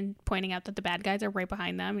down and pointing out that the bad guys are right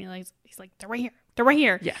behind them. He's like, they're right here. They're right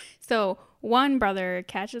here. Yeah. So one brother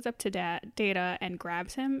catches up to Data and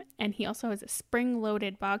grabs him, and he also has a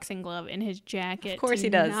spring-loaded boxing glove in his jacket. Of course to he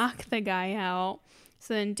does. Knock the guy out.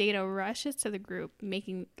 So then Data rushes to the group,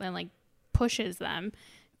 pushes them,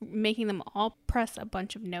 making them all press a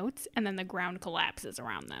bunch of notes, and then the ground collapses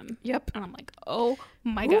around them. Yep. And I'm like, oh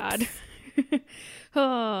my god.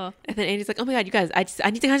 Oh. And then Andy's like, oh my god, you guys, I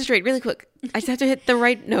need to concentrate really quick. I just have to hit the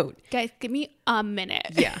right note. Guys, give me a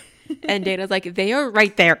minute. Yeah. And Data's like, they are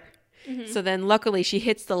right there. Mm-hmm. So then luckily she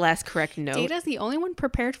hits the last correct note. Data's the only one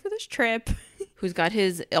prepared for this trip. Who's got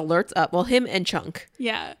his alerts up. Well, him and Chunk.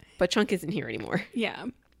 Yeah. But Chunk isn't here anymore. Yeah.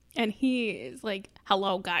 And he is like,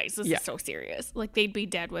 hello, guys. This is so serious. Like, they'd be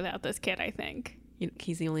dead without this kid, I think.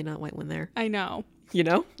 He's the only not white one there. I know. You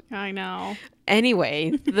know? I know.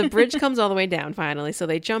 Anyway, the bridge comes all the way down finally. So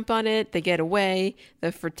they jump on it. They get away. The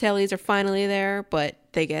Fratellis are finally there, but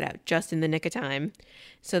they get out just in the nick of time.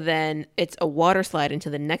 So then it's a water slide into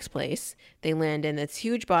the next place. They land in this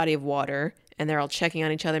huge body of water, and they're all checking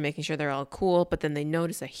on each other, making sure they're all cool. But then they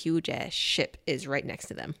notice a huge-ass ship is right next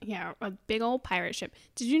to them. Yeah, a big old pirate ship.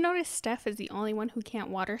 Did you notice Steph is the only one who can't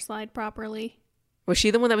water slide properly? Was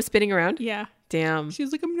she the one that was spinning around? Yeah. Damn. She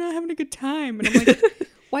was like, I'm not having a good time. And I'm like,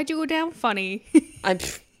 why'd you go down funny?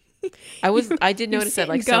 I did notice that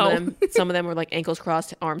like some of them were like ankles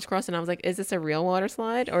crossed, arms crossed, and I was like, is this a real water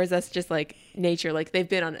slide or is this just like nature? Like they've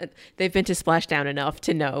been to Splashdown enough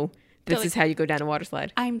to know this is how you go down a water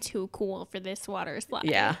slide. I'm too cool for this water slide.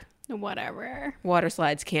 Yeah. Whatever. Water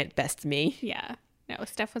slides can't best me. Yeah. No,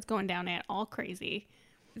 Steph was going down it all crazy.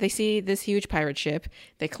 They see this huge pirate ship.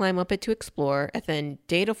 They climb up it to explore, and then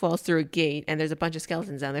Data falls through a gate, and there's a bunch of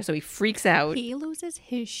skeletons down there, so he freaks out. He loses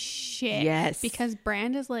his shit. Yes. Because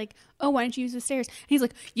Brand is like, oh, why didn't you use the stairs? And he's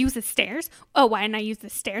like, use the stairs? Oh, why didn't I use the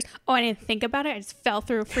stairs? Oh, I didn't think about it. I just fell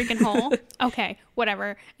through a freaking hole. Okay,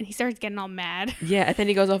 whatever. And he starts getting all mad. Yeah, and then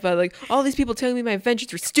he goes off about like, all these people telling me my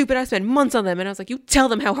adventures were stupid. I spent months on them. And I was like, you tell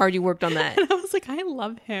them how hard you worked on that. And I was like, I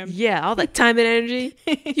love him. Yeah, all that time and energy.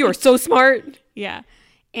 You are so smart. Yeah.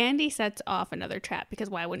 Andy sets off another trap because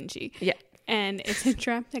why wouldn't she? Yeah. And it's a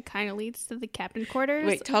trap that kind of leads to the captain quarters.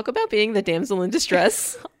 Wait, talk about being the damsel in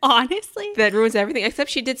distress. Honestly? That ruins everything, except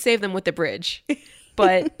she did save them with the bridge,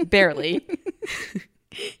 but barely.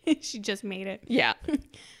 She just made it. Yeah.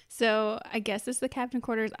 So I guess it's the captain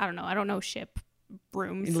quarters. I don't know. I don't know ship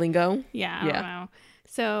rooms. Lingo? Yeah, I don't know.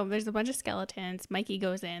 So there's a bunch of skeletons. Mikey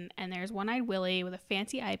goes in, and there's One-Eyed Willie with a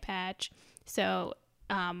fancy eye patch. So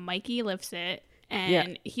Mikey lifts it.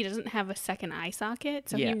 And he doesn't have a second eye socket,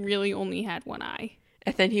 so he really only had one eye.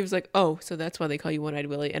 And then he was like, oh, so that's why they call you One-Eyed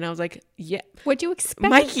Willie. And I was like, yeah. What'd you expect,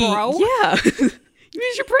 Mikey, bro? yeah.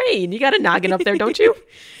 Use your brain. You got a noggin up there, don't you?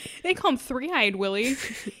 They call him Three-Eyed Willie.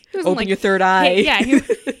 Open your third eye.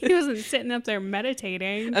 He wasn't sitting up there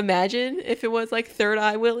meditating. Imagine if it was like Third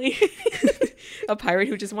Eye Willie. A pirate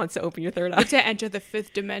who just wants to open your third eye. To enter the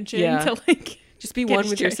fifth dimension. Yeah. To like just be one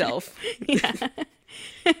with yourself. Yeah.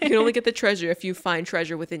 You can only get the treasure if you find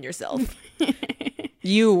treasure within yourself.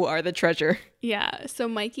 You are the treasure. Yeah. So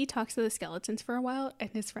Mikey talks to the skeletons for a while, and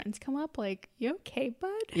his friends come up like, "You okay, bud?"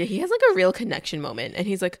 Yeah, he has like a real connection moment, and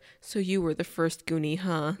he's like, "So you were the first Goonie,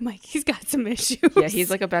 huh?" Mikey's got some issues. Yeah, he's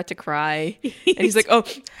like about to cry, and he's like, "Oh,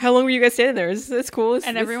 how long were you guys standing there? Is this cool?"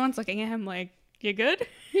 And everyone's looking at him like, "You good?"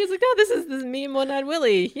 He's like, "No, this is me and One-Eyed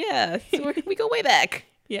Willie. Yeah, so we go way back."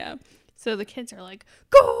 Yeah. So the kids are like,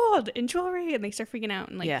 gold and jewelry, and they start freaking out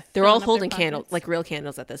and like, yeah, they're all holding candles, like real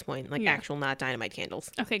candles at this point, like Yeah. actual, not dynamite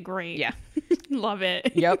candles. Okay, great. Yeah. Love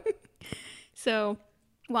it. Yep. So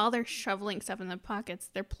while they're shoveling stuff in the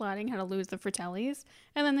pockets, they're plotting how to lose the Fratellis,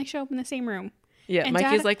 and then they show up in the same room. Yeah, And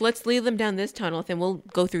Mikey's Dad- like, let's lead them down this tunnel, then we'll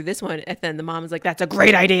go through this one. And then the mom is like, that's a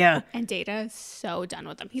great idea. And Data is so done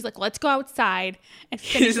with them. He's like, let's go outside and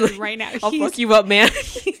finish this right now. I'll fuck you up, man.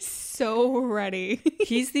 He's so ready.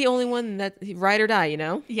 He's the only one that ride or die, you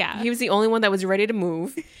know? Yeah. He was the only one that was ready to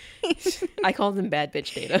move. I called him bad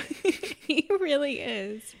bitch Data. He really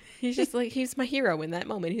is. He's just like, he's my hero in that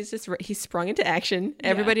moment. He sprung into action.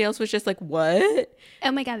 Everybody else was just like, what?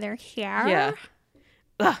 Oh my God, they're here. Yeah.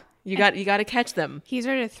 Ugh, you got to catch them. He's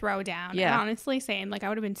ready to throw down. Yeah. And honestly, saying like I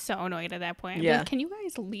would have been so annoyed at that point. I'd be Yeah. like, can you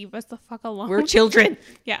guys leave us the fuck alone? We're children.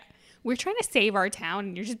 Yeah. We're trying to save our town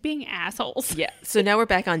and you're just being assholes. Yeah. So now we're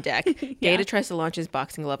back on deck. Yeah. Data tries to launch his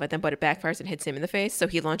boxing glove at them, but it backfires and hits him in the face. So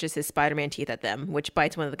he launches his Spider-Man teeth at them, which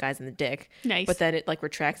bites one of the guys in the dick. Nice. But then it like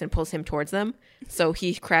retracts and pulls him towards them. So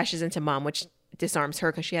he crashes into Mom, which disarms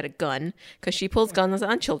her because she had a gun. Because she pulls guns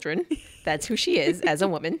on children. That's who she is as a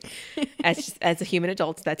woman. As a human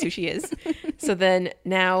adult, that's who she is. So then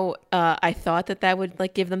now I thought that would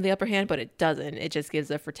like give them the upper hand, but it doesn't. It just gives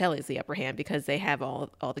the Fratellis the upper hand because they have all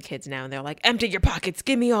the kids now, and they're like, empty your pockets,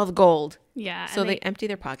 give me all the gold. Yeah. So they empty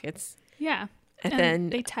their pockets. Yeah. And then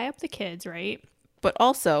they tie up the kids, right? But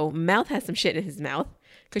also, Mouth has some shit in his mouth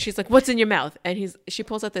because she's like, "What's in your mouth?" And she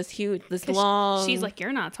pulls out this long. She's like,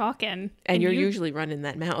 "You're not talking," and you're usually running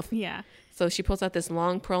that mouth. Yeah. So she pulls out this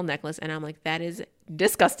long pearl necklace, and I'm like, "That is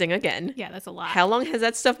disgusting." Again. Yeah, that's a lot. How long has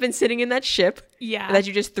that stuff been sitting in that ship? Yeah. That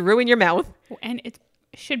you just threw in your mouth? And it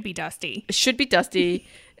should be dusty. It should be dusty.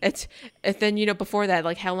 And then before that,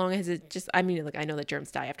 like how long has it just? I mean, like I know that germs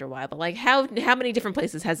die after a while, but like how many different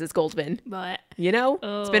places has this gold been? But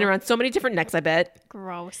It's been around so many different necks, I bet.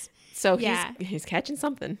 gross. So Yeah. he's catching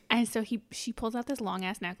something. And so she pulls out this long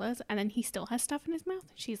ass necklace, and then he still has stuff in his mouth.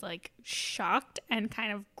 She's like shocked and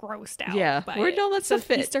kind of grossed out. Yeah. by Where'd it. all that So stuff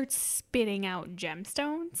fit? he starts spitting out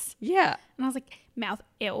gemstones, Yeah. and I was like, mouth,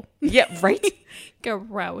 ew, Yeah. Right.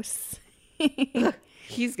 gross.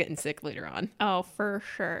 He's getting sick later on. Oh, for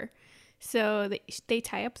sure. So they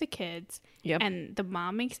tie up the kids. Yep. And the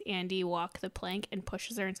mom makes Andy walk the plank and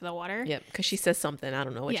pushes her into the water. Yep. Because she says something. I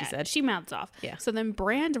don't know what she said. She mouths off. Yeah. So then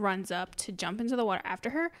Brand runs up to jump into the water after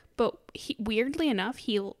her, but weirdly enough,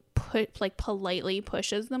 he politely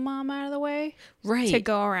pushes the mom out of the way Right. to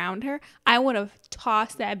go around her. I would have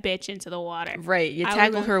tossed that bitch into the water. Right. You I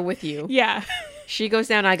tackle would've- her with you. Yeah. She goes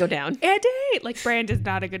down, I go down. Andy! Like, Brand is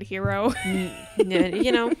not a good hero.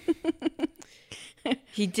 Yeah,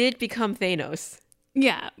 he did become Thanos.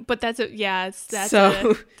 Yeah, but that's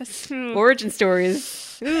Origin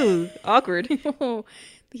stories. Ooh, awkward. the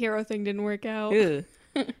hero thing didn't work out. Ew.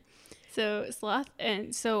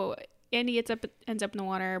 So Andy ends up in the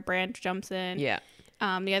water. Brand jumps in. Yeah.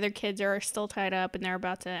 The other kids are still tied up and they're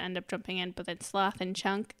about to end up jumping in, but then Sloth and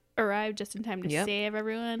Chunk arrive just in time to save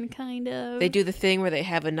everyone, kind of. They do the thing where they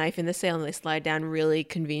have a knife in the sail and they slide down really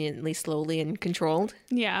conveniently, slowly, and controlled.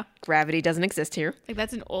 Yeah. Gravity doesn't exist here. Like,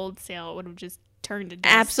 that's an old sail. It would have just turned to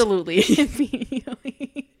dust. Absolutely.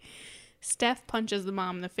 Immediately. Steph punches the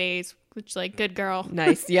mom in the face, which, like, good girl.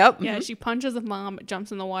 Nice. Yep. Yeah, she punches the mom,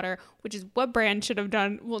 jumps in the water, which is what Brand should have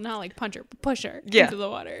done. Well, not like punch her, but push her into the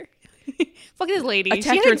water. Fuck this lady. She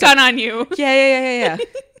Attack had her a gun on you. Yeah.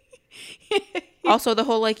 Also,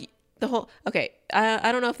 okay,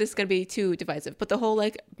 I don't know if this is going to be too divisive, but the whole,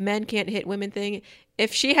 like, men can't hit women thing,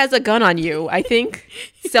 if she has a gun on you, I think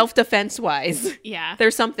self-defense wise, Yeah.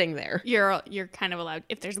 there's something there. You're kind of allowed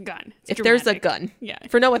if there's a gun. It's If there's a dramatic. gun. Yeah.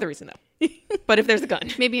 For no other reason, though. But if there's a gun.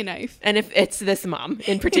 Maybe a knife. And if it's this mom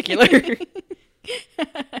in particular.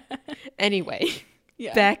 Anyway.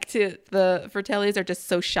 Yeah. Back to the Fratellis are just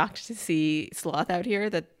so shocked to see Sloth out here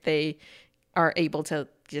that they are able to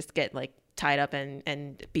just get like tied up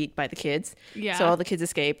and beat by the kids. Yeah. So all the kids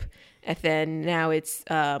escape. And then now it's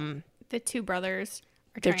the two brothers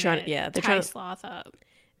are trying to tie Sloth up.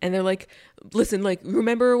 And they're like, listen, like,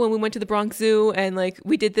 remember when we went to the Bronx Zoo and like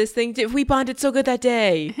we did this thing? We bonded so good that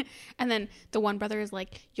day. And then the one brother is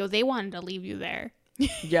like, yo, they wanted to leave you there.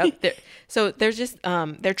 Yep. So they're just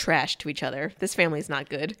they're trash to each other. This family is not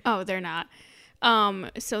good. Oh, they're not.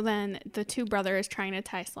 So then the two brothers trying to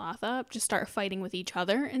tie Sloth up just start fighting with each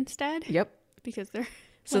other instead. Yep. Because they're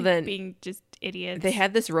then being just idiots. They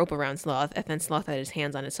had this rope around Sloth, and then Sloth had his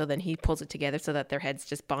hands on it, so then he pulls it together so that their heads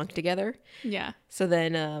just bonk together. Yeah. So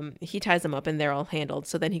then he ties them up, and they're all handled.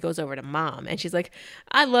 So then he goes over to Mom, and she's like,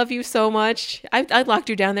 I love you so much. I locked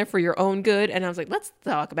you down there for your own good. And I was like, let's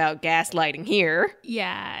talk about gaslighting here.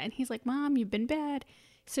 Yeah. And he's like, Mom, you've been bad.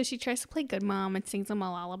 So she tries to play good mom and sings him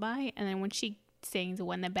a lullaby. And then when she sings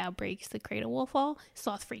When the Bough Breaks, the Cradle Will Fall,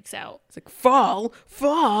 Sloth freaks out. It's like, fall.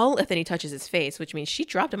 And then he touches his face, which means she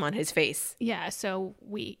dropped him on his face. Yeah, so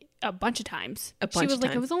a bunch of times. She was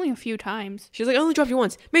like, it was only a few times. She was like, I only dropped you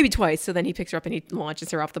once, maybe twice. So then he picks her up and he launches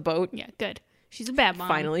her off the boat. Yeah, good. She's a bad mom.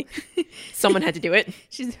 Finally. Someone had to do it.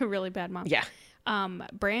 She's a really bad mom. Yeah.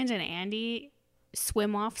 Brand and Andy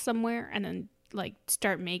swim off somewhere and then like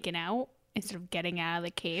start making out instead of getting out of the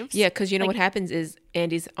caves. Yeah, because you know what happens is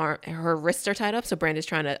Andy's her wrists are tied up, so Brand is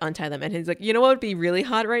trying to untie them, and he's like, you know what would be really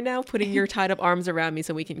hot right now? Putting your tied up arms around me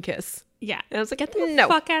so we can kiss. Yeah. And I was like, get the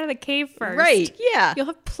fuck out of the cave first. Right, yeah. You'll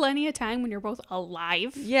have plenty of time when you're both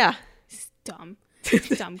alive. Yeah. Dumb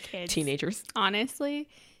kids. Teenagers. Honestly.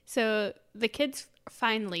 So the kids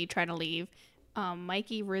finally try to leave.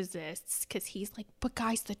 Mikey resists because he's like, but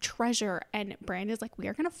guys, the treasure. And Brandon's like, we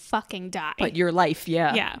are going to fucking die. But your life,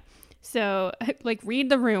 yeah. Yeah. So, like, read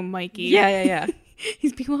the room, Mikey. Yeah.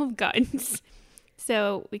 These people have guns.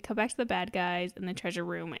 So we come back to the bad guys in the treasure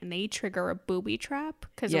room, and they trigger a booby trap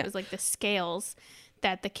because it was like the scales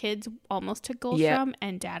that the kids almost took gold from,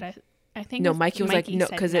 and Dada, I think. No, Mikey was like, no,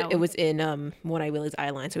 because it was in One-Eyed Willie's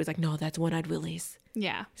eyeline. So he was like, no, that's One-Eyed Willie's.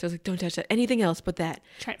 Yeah. So I was like, don't touch that. Anything else but that.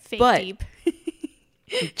 Try to fake deep.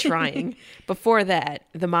 Trying. Before that,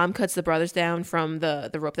 the mom cuts the brothers down from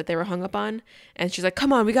the rope that they were hung up on, and she's like,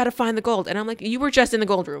 come on, we got to find the gold. And I'm like, you were just in the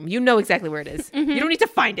gold room. You know exactly where it is. You don't need to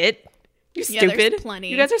find it. You stupid. There's plenty.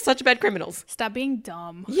 You guys are such bad criminals. Stop being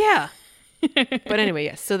dumb. Yeah. But anyway,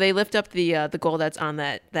 yes. So they lift up the gold that's on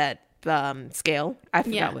that scale. I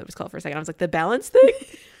forgot what it was called for a second. I was like, the balance thing?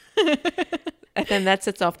 And then that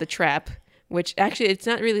sets off the trap, which actually it's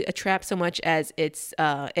not really a trap so much as it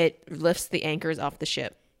lifts the anchors off the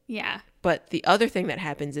ship. Yeah. But the other thing that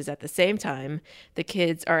happens is at the same time, the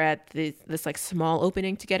kids are at this like small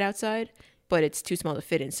opening to get outside, but it's too small to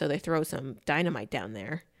fit in. So they throw some dynamite down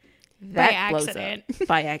there. That blows accident. up.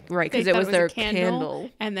 Right, because it was their candle.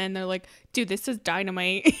 And then they're like, dude, this is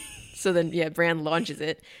dynamite. So then, Brand launches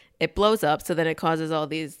it. It blows up, so then it causes all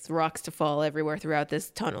these rocks to fall everywhere throughout this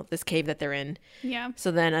tunnel, this cave that they're in. Yeah.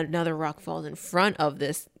 So then another rock falls in front of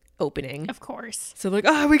this opening. Of course. So like,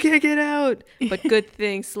 we can't get out. But good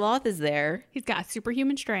thing Sloth is there. He's got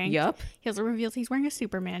superhuman strength. Yup. He also reveals he's wearing a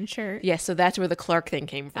Superman shirt. Yeah, so that's where the Clark thing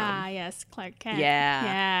came from. Yes, Clark Kent.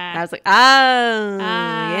 Yeah. I was like,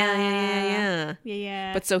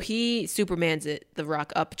 yeah. But so he Supermans the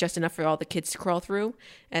rock up just enough for all the kids to crawl through,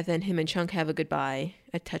 and then him and Chunk have a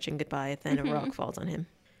touching goodbye, and then a rock falls on him.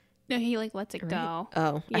 No, he like lets it go.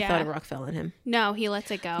 Oh, yeah. I thought a rock fell on him. No, he lets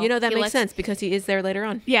it go. You know, that makes sense because he is there later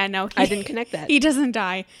on. Yeah, no. I didn't connect that. He doesn't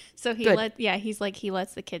die. So he lets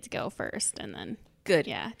the kids go first and then. Good.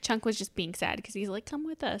 Yeah. Chunk was just being sad because he's like, come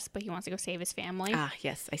with us, but he wants to go save his family.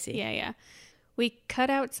 Yes, I see. Yeah. We cut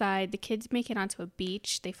outside. The kids make it onto a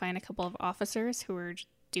beach. They find a couple of officers who are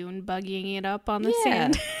dune buggying it up on the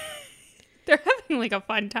sand. They're having like a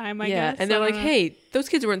fun time, I guess. Yeah, and they're like, hey, those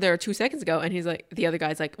kids weren't there 2 seconds ago. And he's like, the other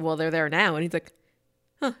guy's like, well, they're there now. And he's like,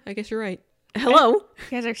 I guess you're right. Hello. You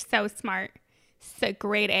guys are so smart. So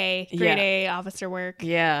grade A officer work.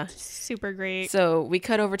 Yeah. Super great. So we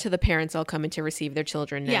cut over to the parents all coming to receive their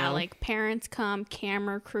children now. Yeah, like parents come,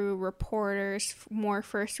 camera crew, reporters, more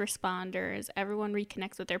first responders. Everyone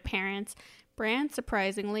reconnects with their parents. Brand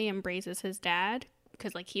surprisingly embraces his dad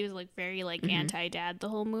because like he was like very like anti-dad the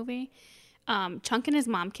whole movie. Chunk and his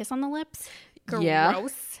mom kiss on the lips. Gross. Yeah.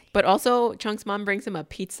 But also Chunk's mom brings him a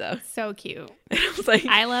pizza. So cute. And I was like,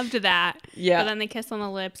 I loved that. Yeah. But then they kiss on the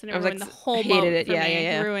lips and it ruined like, the whole hated moment it. for me.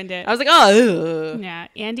 Yeah. Ruined it. I was like, oh. Yeah.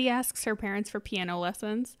 Andy asks her parents for piano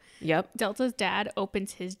lessons. Yep. Delta's dad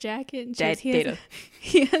opens his jacket and Data.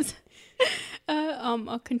 He has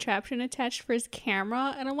a contraption attached for his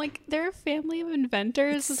camera, and I'm like, they're a family of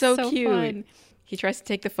inventors. It's so cute. Fun. He tries to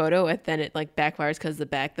take the photo, and then it like backfires because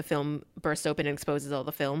the film bursts open and exposes all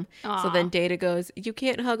the film. Aw. So then Data goes, "You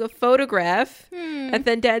can't hug a photograph." And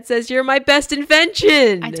then Dad says, "You're my best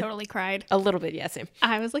invention." I totally cried. A little bit, yeah, same.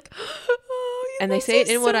 I was like, oh, And they that's say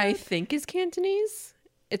so it in what I sad. think is Cantonese.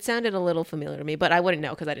 It sounded a little familiar to me, but I wouldn't know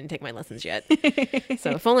because I didn't take my lessons yet.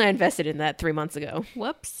 So if only I invested in that 3 months ago.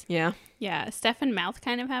 Whoops. Yeah. Yeah, Steph and Mouth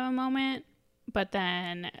kind of have a moment, but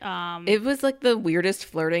then It was like the weirdest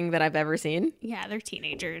flirting that I've ever seen. yeah, they're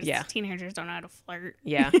teenagers. Yeah. Teenagers don't know how to flirt.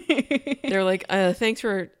 Yeah. They're like, thanks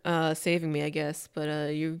for saving me, I guess,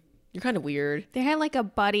 but you're kind of weird. They had like a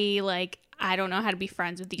buddy, like, I don't know how to be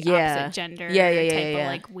friends with the Yeah. opposite gender Yeah, type yeah. of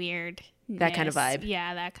like weird. That kind of vibe.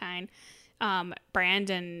 Yeah, that kind.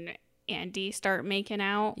 Brandon and Andy start making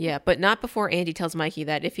out. Yeah, but not before Andy tells Mikey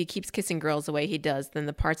that if he keeps kissing girls the way he does, then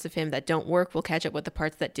the parts of him that don't work will catch up with the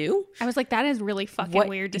parts that do. I was like, that is really fucking What?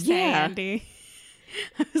 weird to say, Yeah. Andy.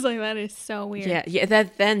 I was like, that is so weird. Yeah.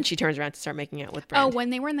 Then she turns around to start making out with Oh, Brand. when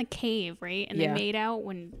they were in the cave, right? And Yeah. they made out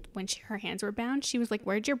when her hands were bound. She was like,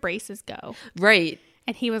 "Where'd your braces go?" Right.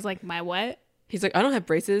 And he was like, "My what?" He's like, I don't have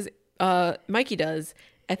braces. Mikey does.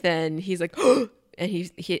 And then he's like,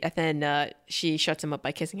 and she shuts him up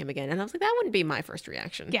by kissing him again. And I was like, that wouldn't be my first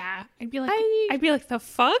reaction. Yeah, I'd be like, the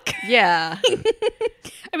fuck? Yeah.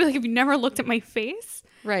 I'd be like, have you never looked at my face?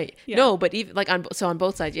 Right. Yeah. No, but even like on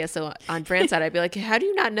both sides, yeah. So on Brand's side, I'd be like, how do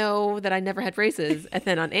you not know that I never had braces? And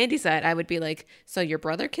then on Andy's side, I would be like, so your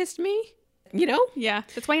brother kissed me? You know? Yeah,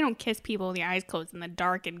 that's why you don't kiss people with your eyes closed in the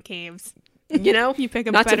dark in caves. You know? You pick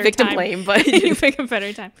a not better to victim time. blame, but You pick a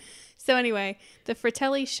better time. So anyway, the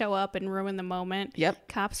Fratellis show up and ruin the moment. Yep.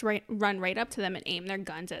 Cops run right up to them and aim their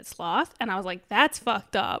guns at Sloth. And I was like, that's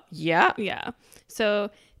fucked up. Yeah. Yeah. So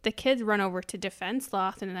the kids run over to defend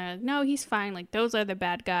Sloth and they're like, no, he's fine. Like, those are the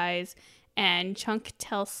bad guys. And Chunk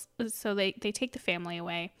tells, so they take the family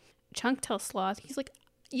away. Chunk tells Sloth, he's like,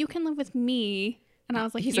 you can live with me. And I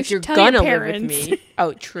was like, He's you like, should you're tell gonna your live with parents. me.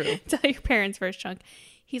 Oh, true. Tell your parents first, Chunk.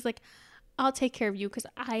 He's like, I'll take care of you because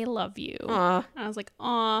I love you. Aw. And I was like,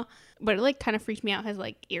 aw. But it like kind of freaked me out. His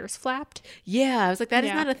like ears flapped. Yeah. I was like, that is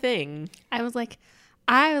Yeah. not a thing. I was like,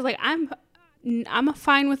 I'm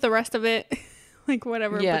fine with the rest of it. Like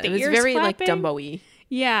whatever. Yeah. But the It was ears very flapping, like Dumbo-y.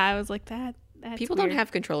 Yeah, I was like that. That's People weird. don't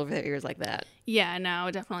have control over their ears like that. Yeah, no,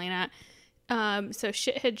 definitely not. So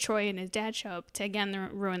shithead Troy and his dad show up to again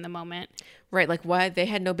ruin the moment. Right. Like, why? They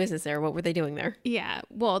had no business there. What were they doing there? Yeah,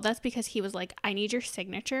 well, that's because he was like, I need your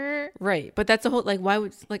signature Right. But that's the whole, like, why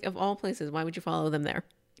would, like, of all places, why would you follow them there?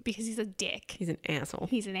 because he's a dick. He's an asshole.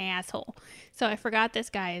 He's an asshole. So I forgot this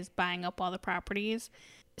guy is buying up all the properties.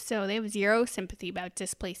 So they have zero sympathy about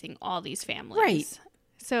displacing all these families. Right.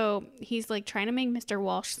 So he's like trying to make Mr.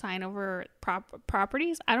 Walsh sign over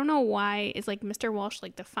properties. I don't know why. Is like Mr. Walsh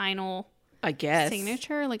like the final I guess.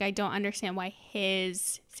 signature? Like, I don't understand why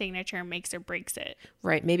his signature makes or breaks it.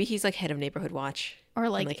 Right. Maybe he's like head of Neighborhood Watch. Or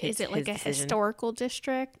like, like, is his- it like a his decision. historical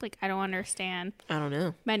district? Like, I don't understand. I don't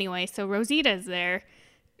know. But anyway, so Rosita's there.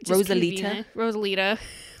 Rosalita? Rosalita.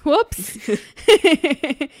 Whoops.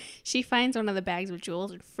 She finds one of the bags with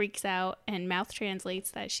jewels and freaks out, and Mouth translates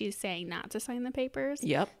that she's saying not to sign the papers.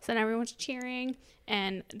 Yep. So then everyone's cheering,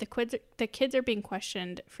 and the kids are being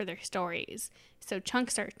questioned for their stories. So Chunk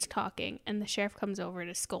starts talking, and the sheriff comes over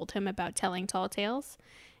to scold him about telling tall tales.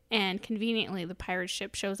 And conveniently, the pirate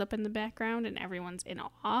ship shows up in the background, and everyone's in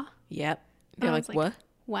awe. Yep. They're I like, was like, what?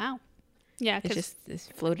 Wow. Yeah, It because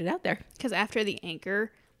just floated out there. after the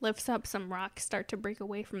anchor lifts up, some rocks start to break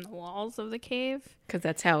away from the walls of the cave. Because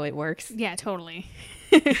that's how it works. Yeah, totally.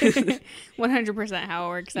 100% how it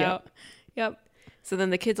works Yep. out. Yep. So then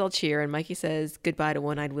the kids all cheer, and Mikey says goodbye to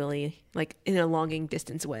One-Eyed Willie, like in a longing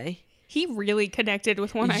distance way. He really connected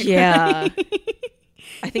with One-Eyed Yeah.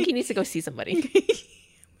 I think he needs to go see somebody.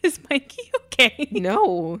 Is Mikey okay?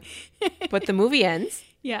 No. But the movie ends,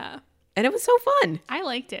 Yeah. and it was so fun. I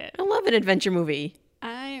liked it. I love an adventure movie.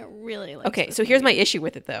 I really liked Okay, this so here's my movie. issue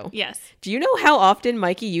with it, though. Yes. Do you know how often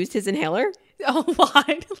Mikey used his inhaler? A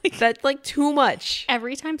lot. Like, That's like too much.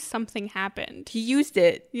 every time something happened. He used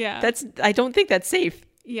it. Yeah. I don't think that's safe.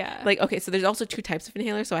 Yeah. Like, okay, so there's also two types of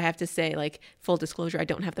inhaler. So I have to say, like, full disclosure, I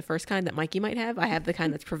don't have the first kind that Mikey might have. I have the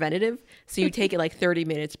kind that's preventative. So you take it like 30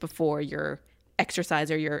 minutes before your exercise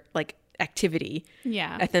or your like activity.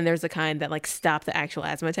 yeah. And then there's the kind that like stop the actual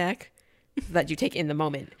asthma attack that you take in the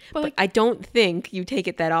moment. But like- I don't think you take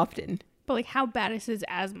it that often. But like, how bad is his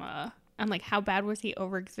asthma? And like, how bad was he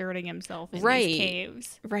overexerting himself in Right. these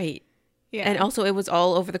caves? Right. Yeah. And also it was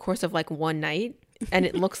all over the course of like one night. And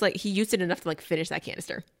it looks like he used it enough to like finish that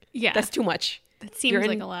canister. yeah. That's too much. That seems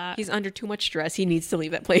like a lot. He's under too much stress. He needs to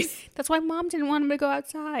leave that place. That's why mom didn't want him to go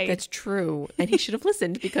outside. That's true. And he should have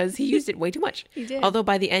listened because he used it way too much. He did. Although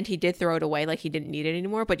by the end, he did throw it away. Like he didn't need it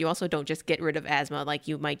anymore. But you also don't just get rid of asthma. Like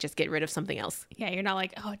you might just get rid of something else. Yeah, you're not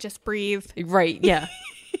like, oh, just breathe. Right. Yeah.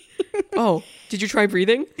 Oh, did you try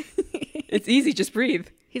breathing? It's easy. Just breathe.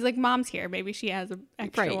 He's like, mom's here. Maybe she has an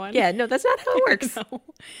extra one. Yeah, no, that's not how it works. No.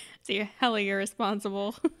 So you're hella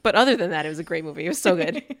irresponsible. But other than that, it was a great movie. It was so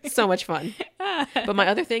good. So much fun. But my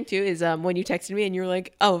other thing, too, is when you texted me and you were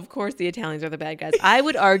like, oh, of course the Italians are the bad guys. I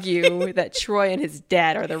would argue that Troy and his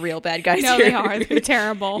dad are the real bad guys No, here. they are. They're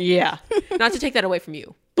terrible. Yeah. Not to take that away from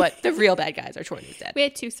you, but the real bad guys are Troy and his dad. We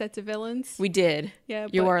had 2 sets of villains. We did. Yeah.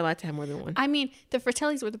 You are allowed to have more than one. I mean, the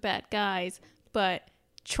Fratellis were the bad guys, but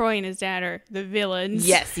Troy and his dad are the villains.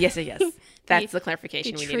 Yes. That's the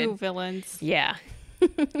clarification we true needed. Villains. Yeah.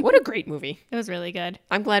 What a great movie. It was really good.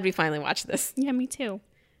 I'm glad we finally watched this. Yeah, me too.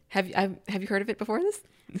 Have you heard of it before this?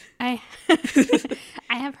 I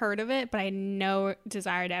have heard of it, but I had no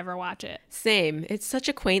desire to ever watch it. Same. It's such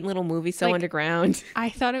a quaint little movie, so underground. I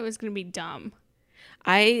thought it was going to be dumb.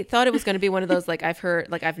 I thought it was going to be one of those, like, I've heard,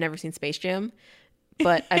 like, I've never seen Space Jam,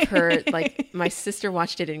 but I've heard, like, my sister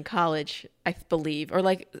watched it in college, I believe, or,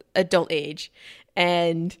 like, adult age,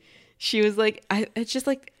 and she was like, it's just,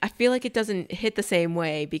 like, I feel like it doesn't hit the same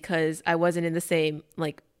way because I wasn't in the same,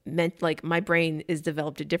 like, my brain is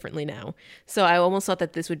developed differently now. So I almost thought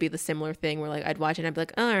that this would be the similar thing where, like, I'd watch it and I'd be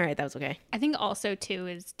like, oh, all right, that was okay. I think also, too,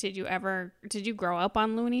 is did you grow up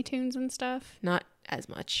on Looney Tunes and stuff? Not as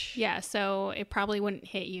much. Yeah, so it probably wouldn't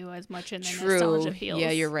hit you as much in the True. nostalgia feels. Yeah,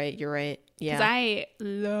 you're right. Yeah. Because I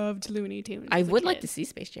loved Looney Tunes. I would like kid. to see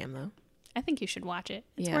Space Jam, though. I think you should watch it.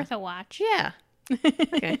 It's Yeah. worth a watch. Yeah.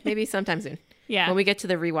 Okay, maybe sometime soon. Yeah. When we get to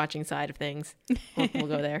the rewatching side of things, we'll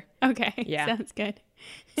go there. Okay. Yeah. Sounds good.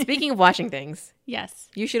 Speaking of watching things, Yes.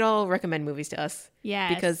 you should all recommend movies to us.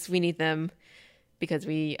 Yes. Because we need them. Because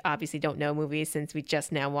we obviously don't know movies since we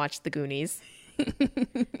just now watched The Goonies.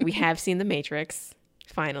 We have seen The Matrix,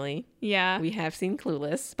 finally. Yeah. We have seen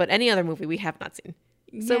Clueless, but any other movie we have not seen.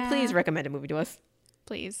 So Yeah. please recommend a movie to us.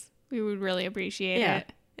 Please. We would really appreciate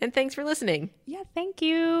it. And thanks for listening. Yeah, thank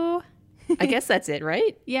you. I guess that's it,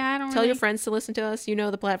 right? Yeah, I don't Tell really your friends to listen to us. You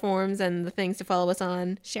know the platforms and the things to follow us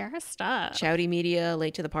on. share our stuff. Shouty Media,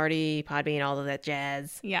 Late to the Party, Podbean, all of that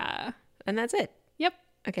jazz. Yeah. And that's it. Yep.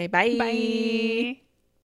 Okay, bye. Bye.